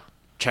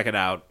check it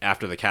out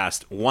after the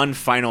cast. One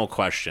final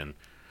question.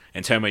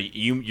 And Toma,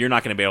 you're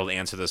not going to be able to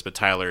answer this, but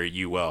Tyler,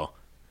 you will.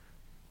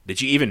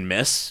 Did you even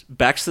miss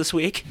Bex this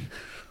week?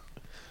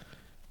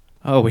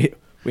 Oh,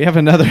 we have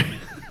another.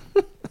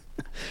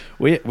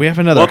 we have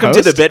another. Welcome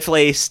host? to the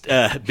Bit-Faced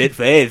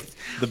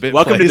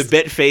Welcome to the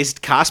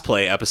Bit-Faced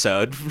cosplay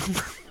episode.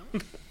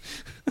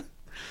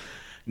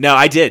 No,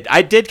 I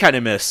did kind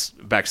of miss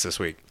Bex this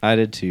week. I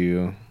did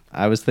too.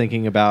 I was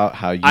thinking about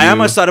how you. I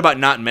almost thought about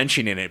not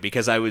mentioning it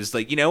because I was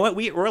like, you know what,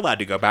 we're allowed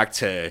to go back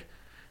to,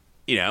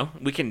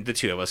 the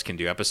two of us can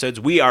do episodes.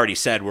 We already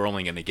said we're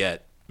only going to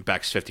get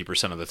Bex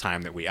 50% of the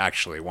time that we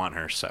actually want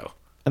her. So,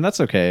 and that's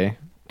okay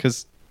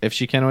because if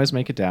she can't always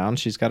make it down,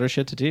 she's got her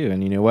shit to do.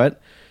 And you know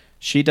what?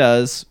 She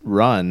does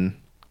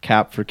run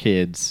Cap for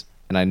Kids,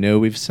 and I know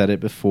we've said it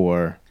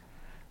before,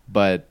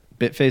 but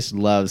Bitface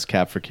loves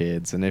Cap for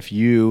Kids, and if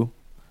you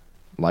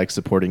like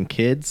supporting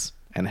kids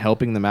and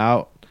helping them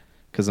out,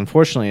 because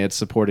unfortunately it's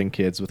supporting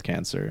kids with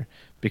cancer,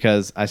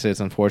 because I say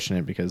it's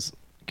unfortunate because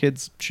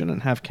kids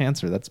shouldn't have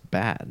cancer. That's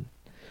bad.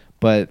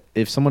 But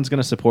if someone's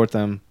going to support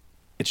them,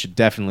 it should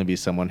definitely be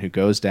someone who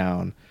goes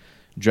down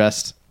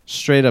dressed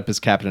straight up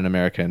as Captain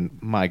America.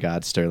 And my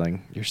God,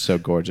 Sterling, you're so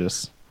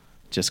gorgeous.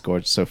 Just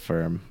gorgeous, so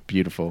firm,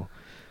 beautiful.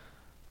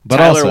 But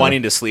Tyler also,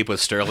 wanting to sleep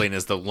with Sterling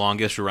is the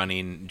longest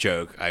running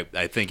joke,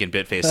 I think, in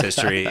Bitface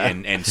history,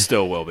 and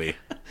still will be.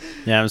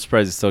 Yeah, I'm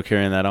surprised he's still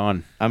carrying that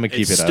on. I'm going to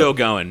keep It's it still up.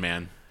 going,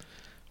 man.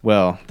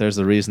 Well, there's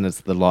a reason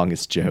it's the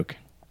longest joke.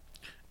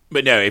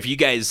 But no, if you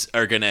guys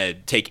are going to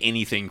take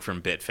anything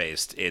from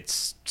Bitfaced,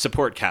 it's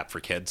support Cap for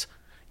Kids.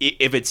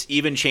 If it's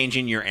even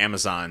changing your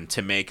Amazon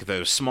to make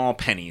those small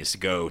pennies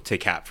go to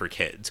Cap for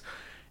Kids.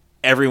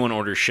 Everyone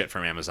orders shit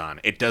from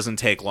Amazon. It doesn't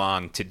take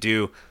long to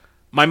do.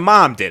 My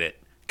mom did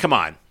it. Come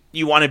on.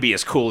 You want to be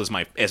as cool as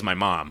my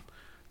mom.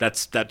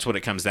 That's what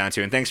it comes down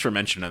to. And thanks for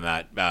mentioning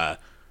that.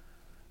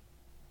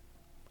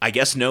 I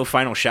guess no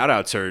final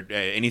shout-outs or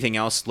anything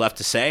else left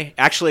to say.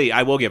 Actually,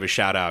 I will give a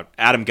shout-out.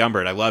 Adam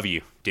Gumbert, I love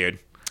you, dude.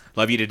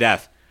 Love you to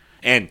death.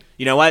 And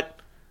you know what?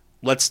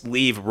 Let's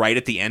leave right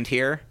at the end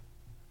here.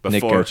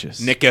 Before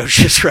Nick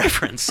Goch's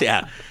reference.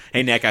 Yeah.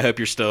 Hey, Nick, I hope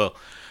you're still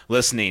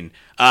listening.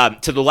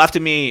 To the left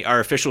of me, our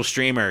official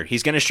streamer.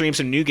 He's going to stream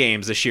some new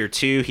games this year,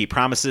 too. He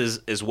promises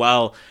as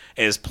well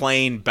as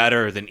playing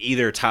better than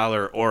either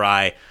Tyler or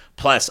I.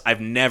 Plus, I've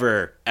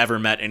never, ever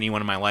met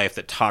anyone in my life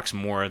that talks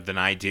more than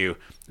I do.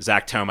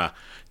 Zach Toma.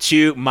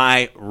 To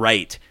my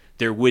right,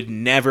 there would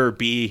never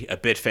be a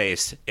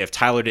Bitface if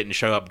Tyler didn't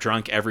show up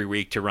drunk every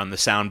week to run the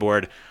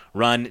soundboard,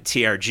 run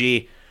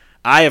TRG.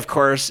 I, of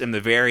course, am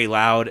the very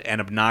loud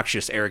and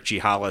obnoxious Eric G.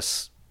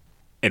 Hollis,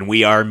 and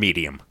we are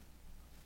Medium.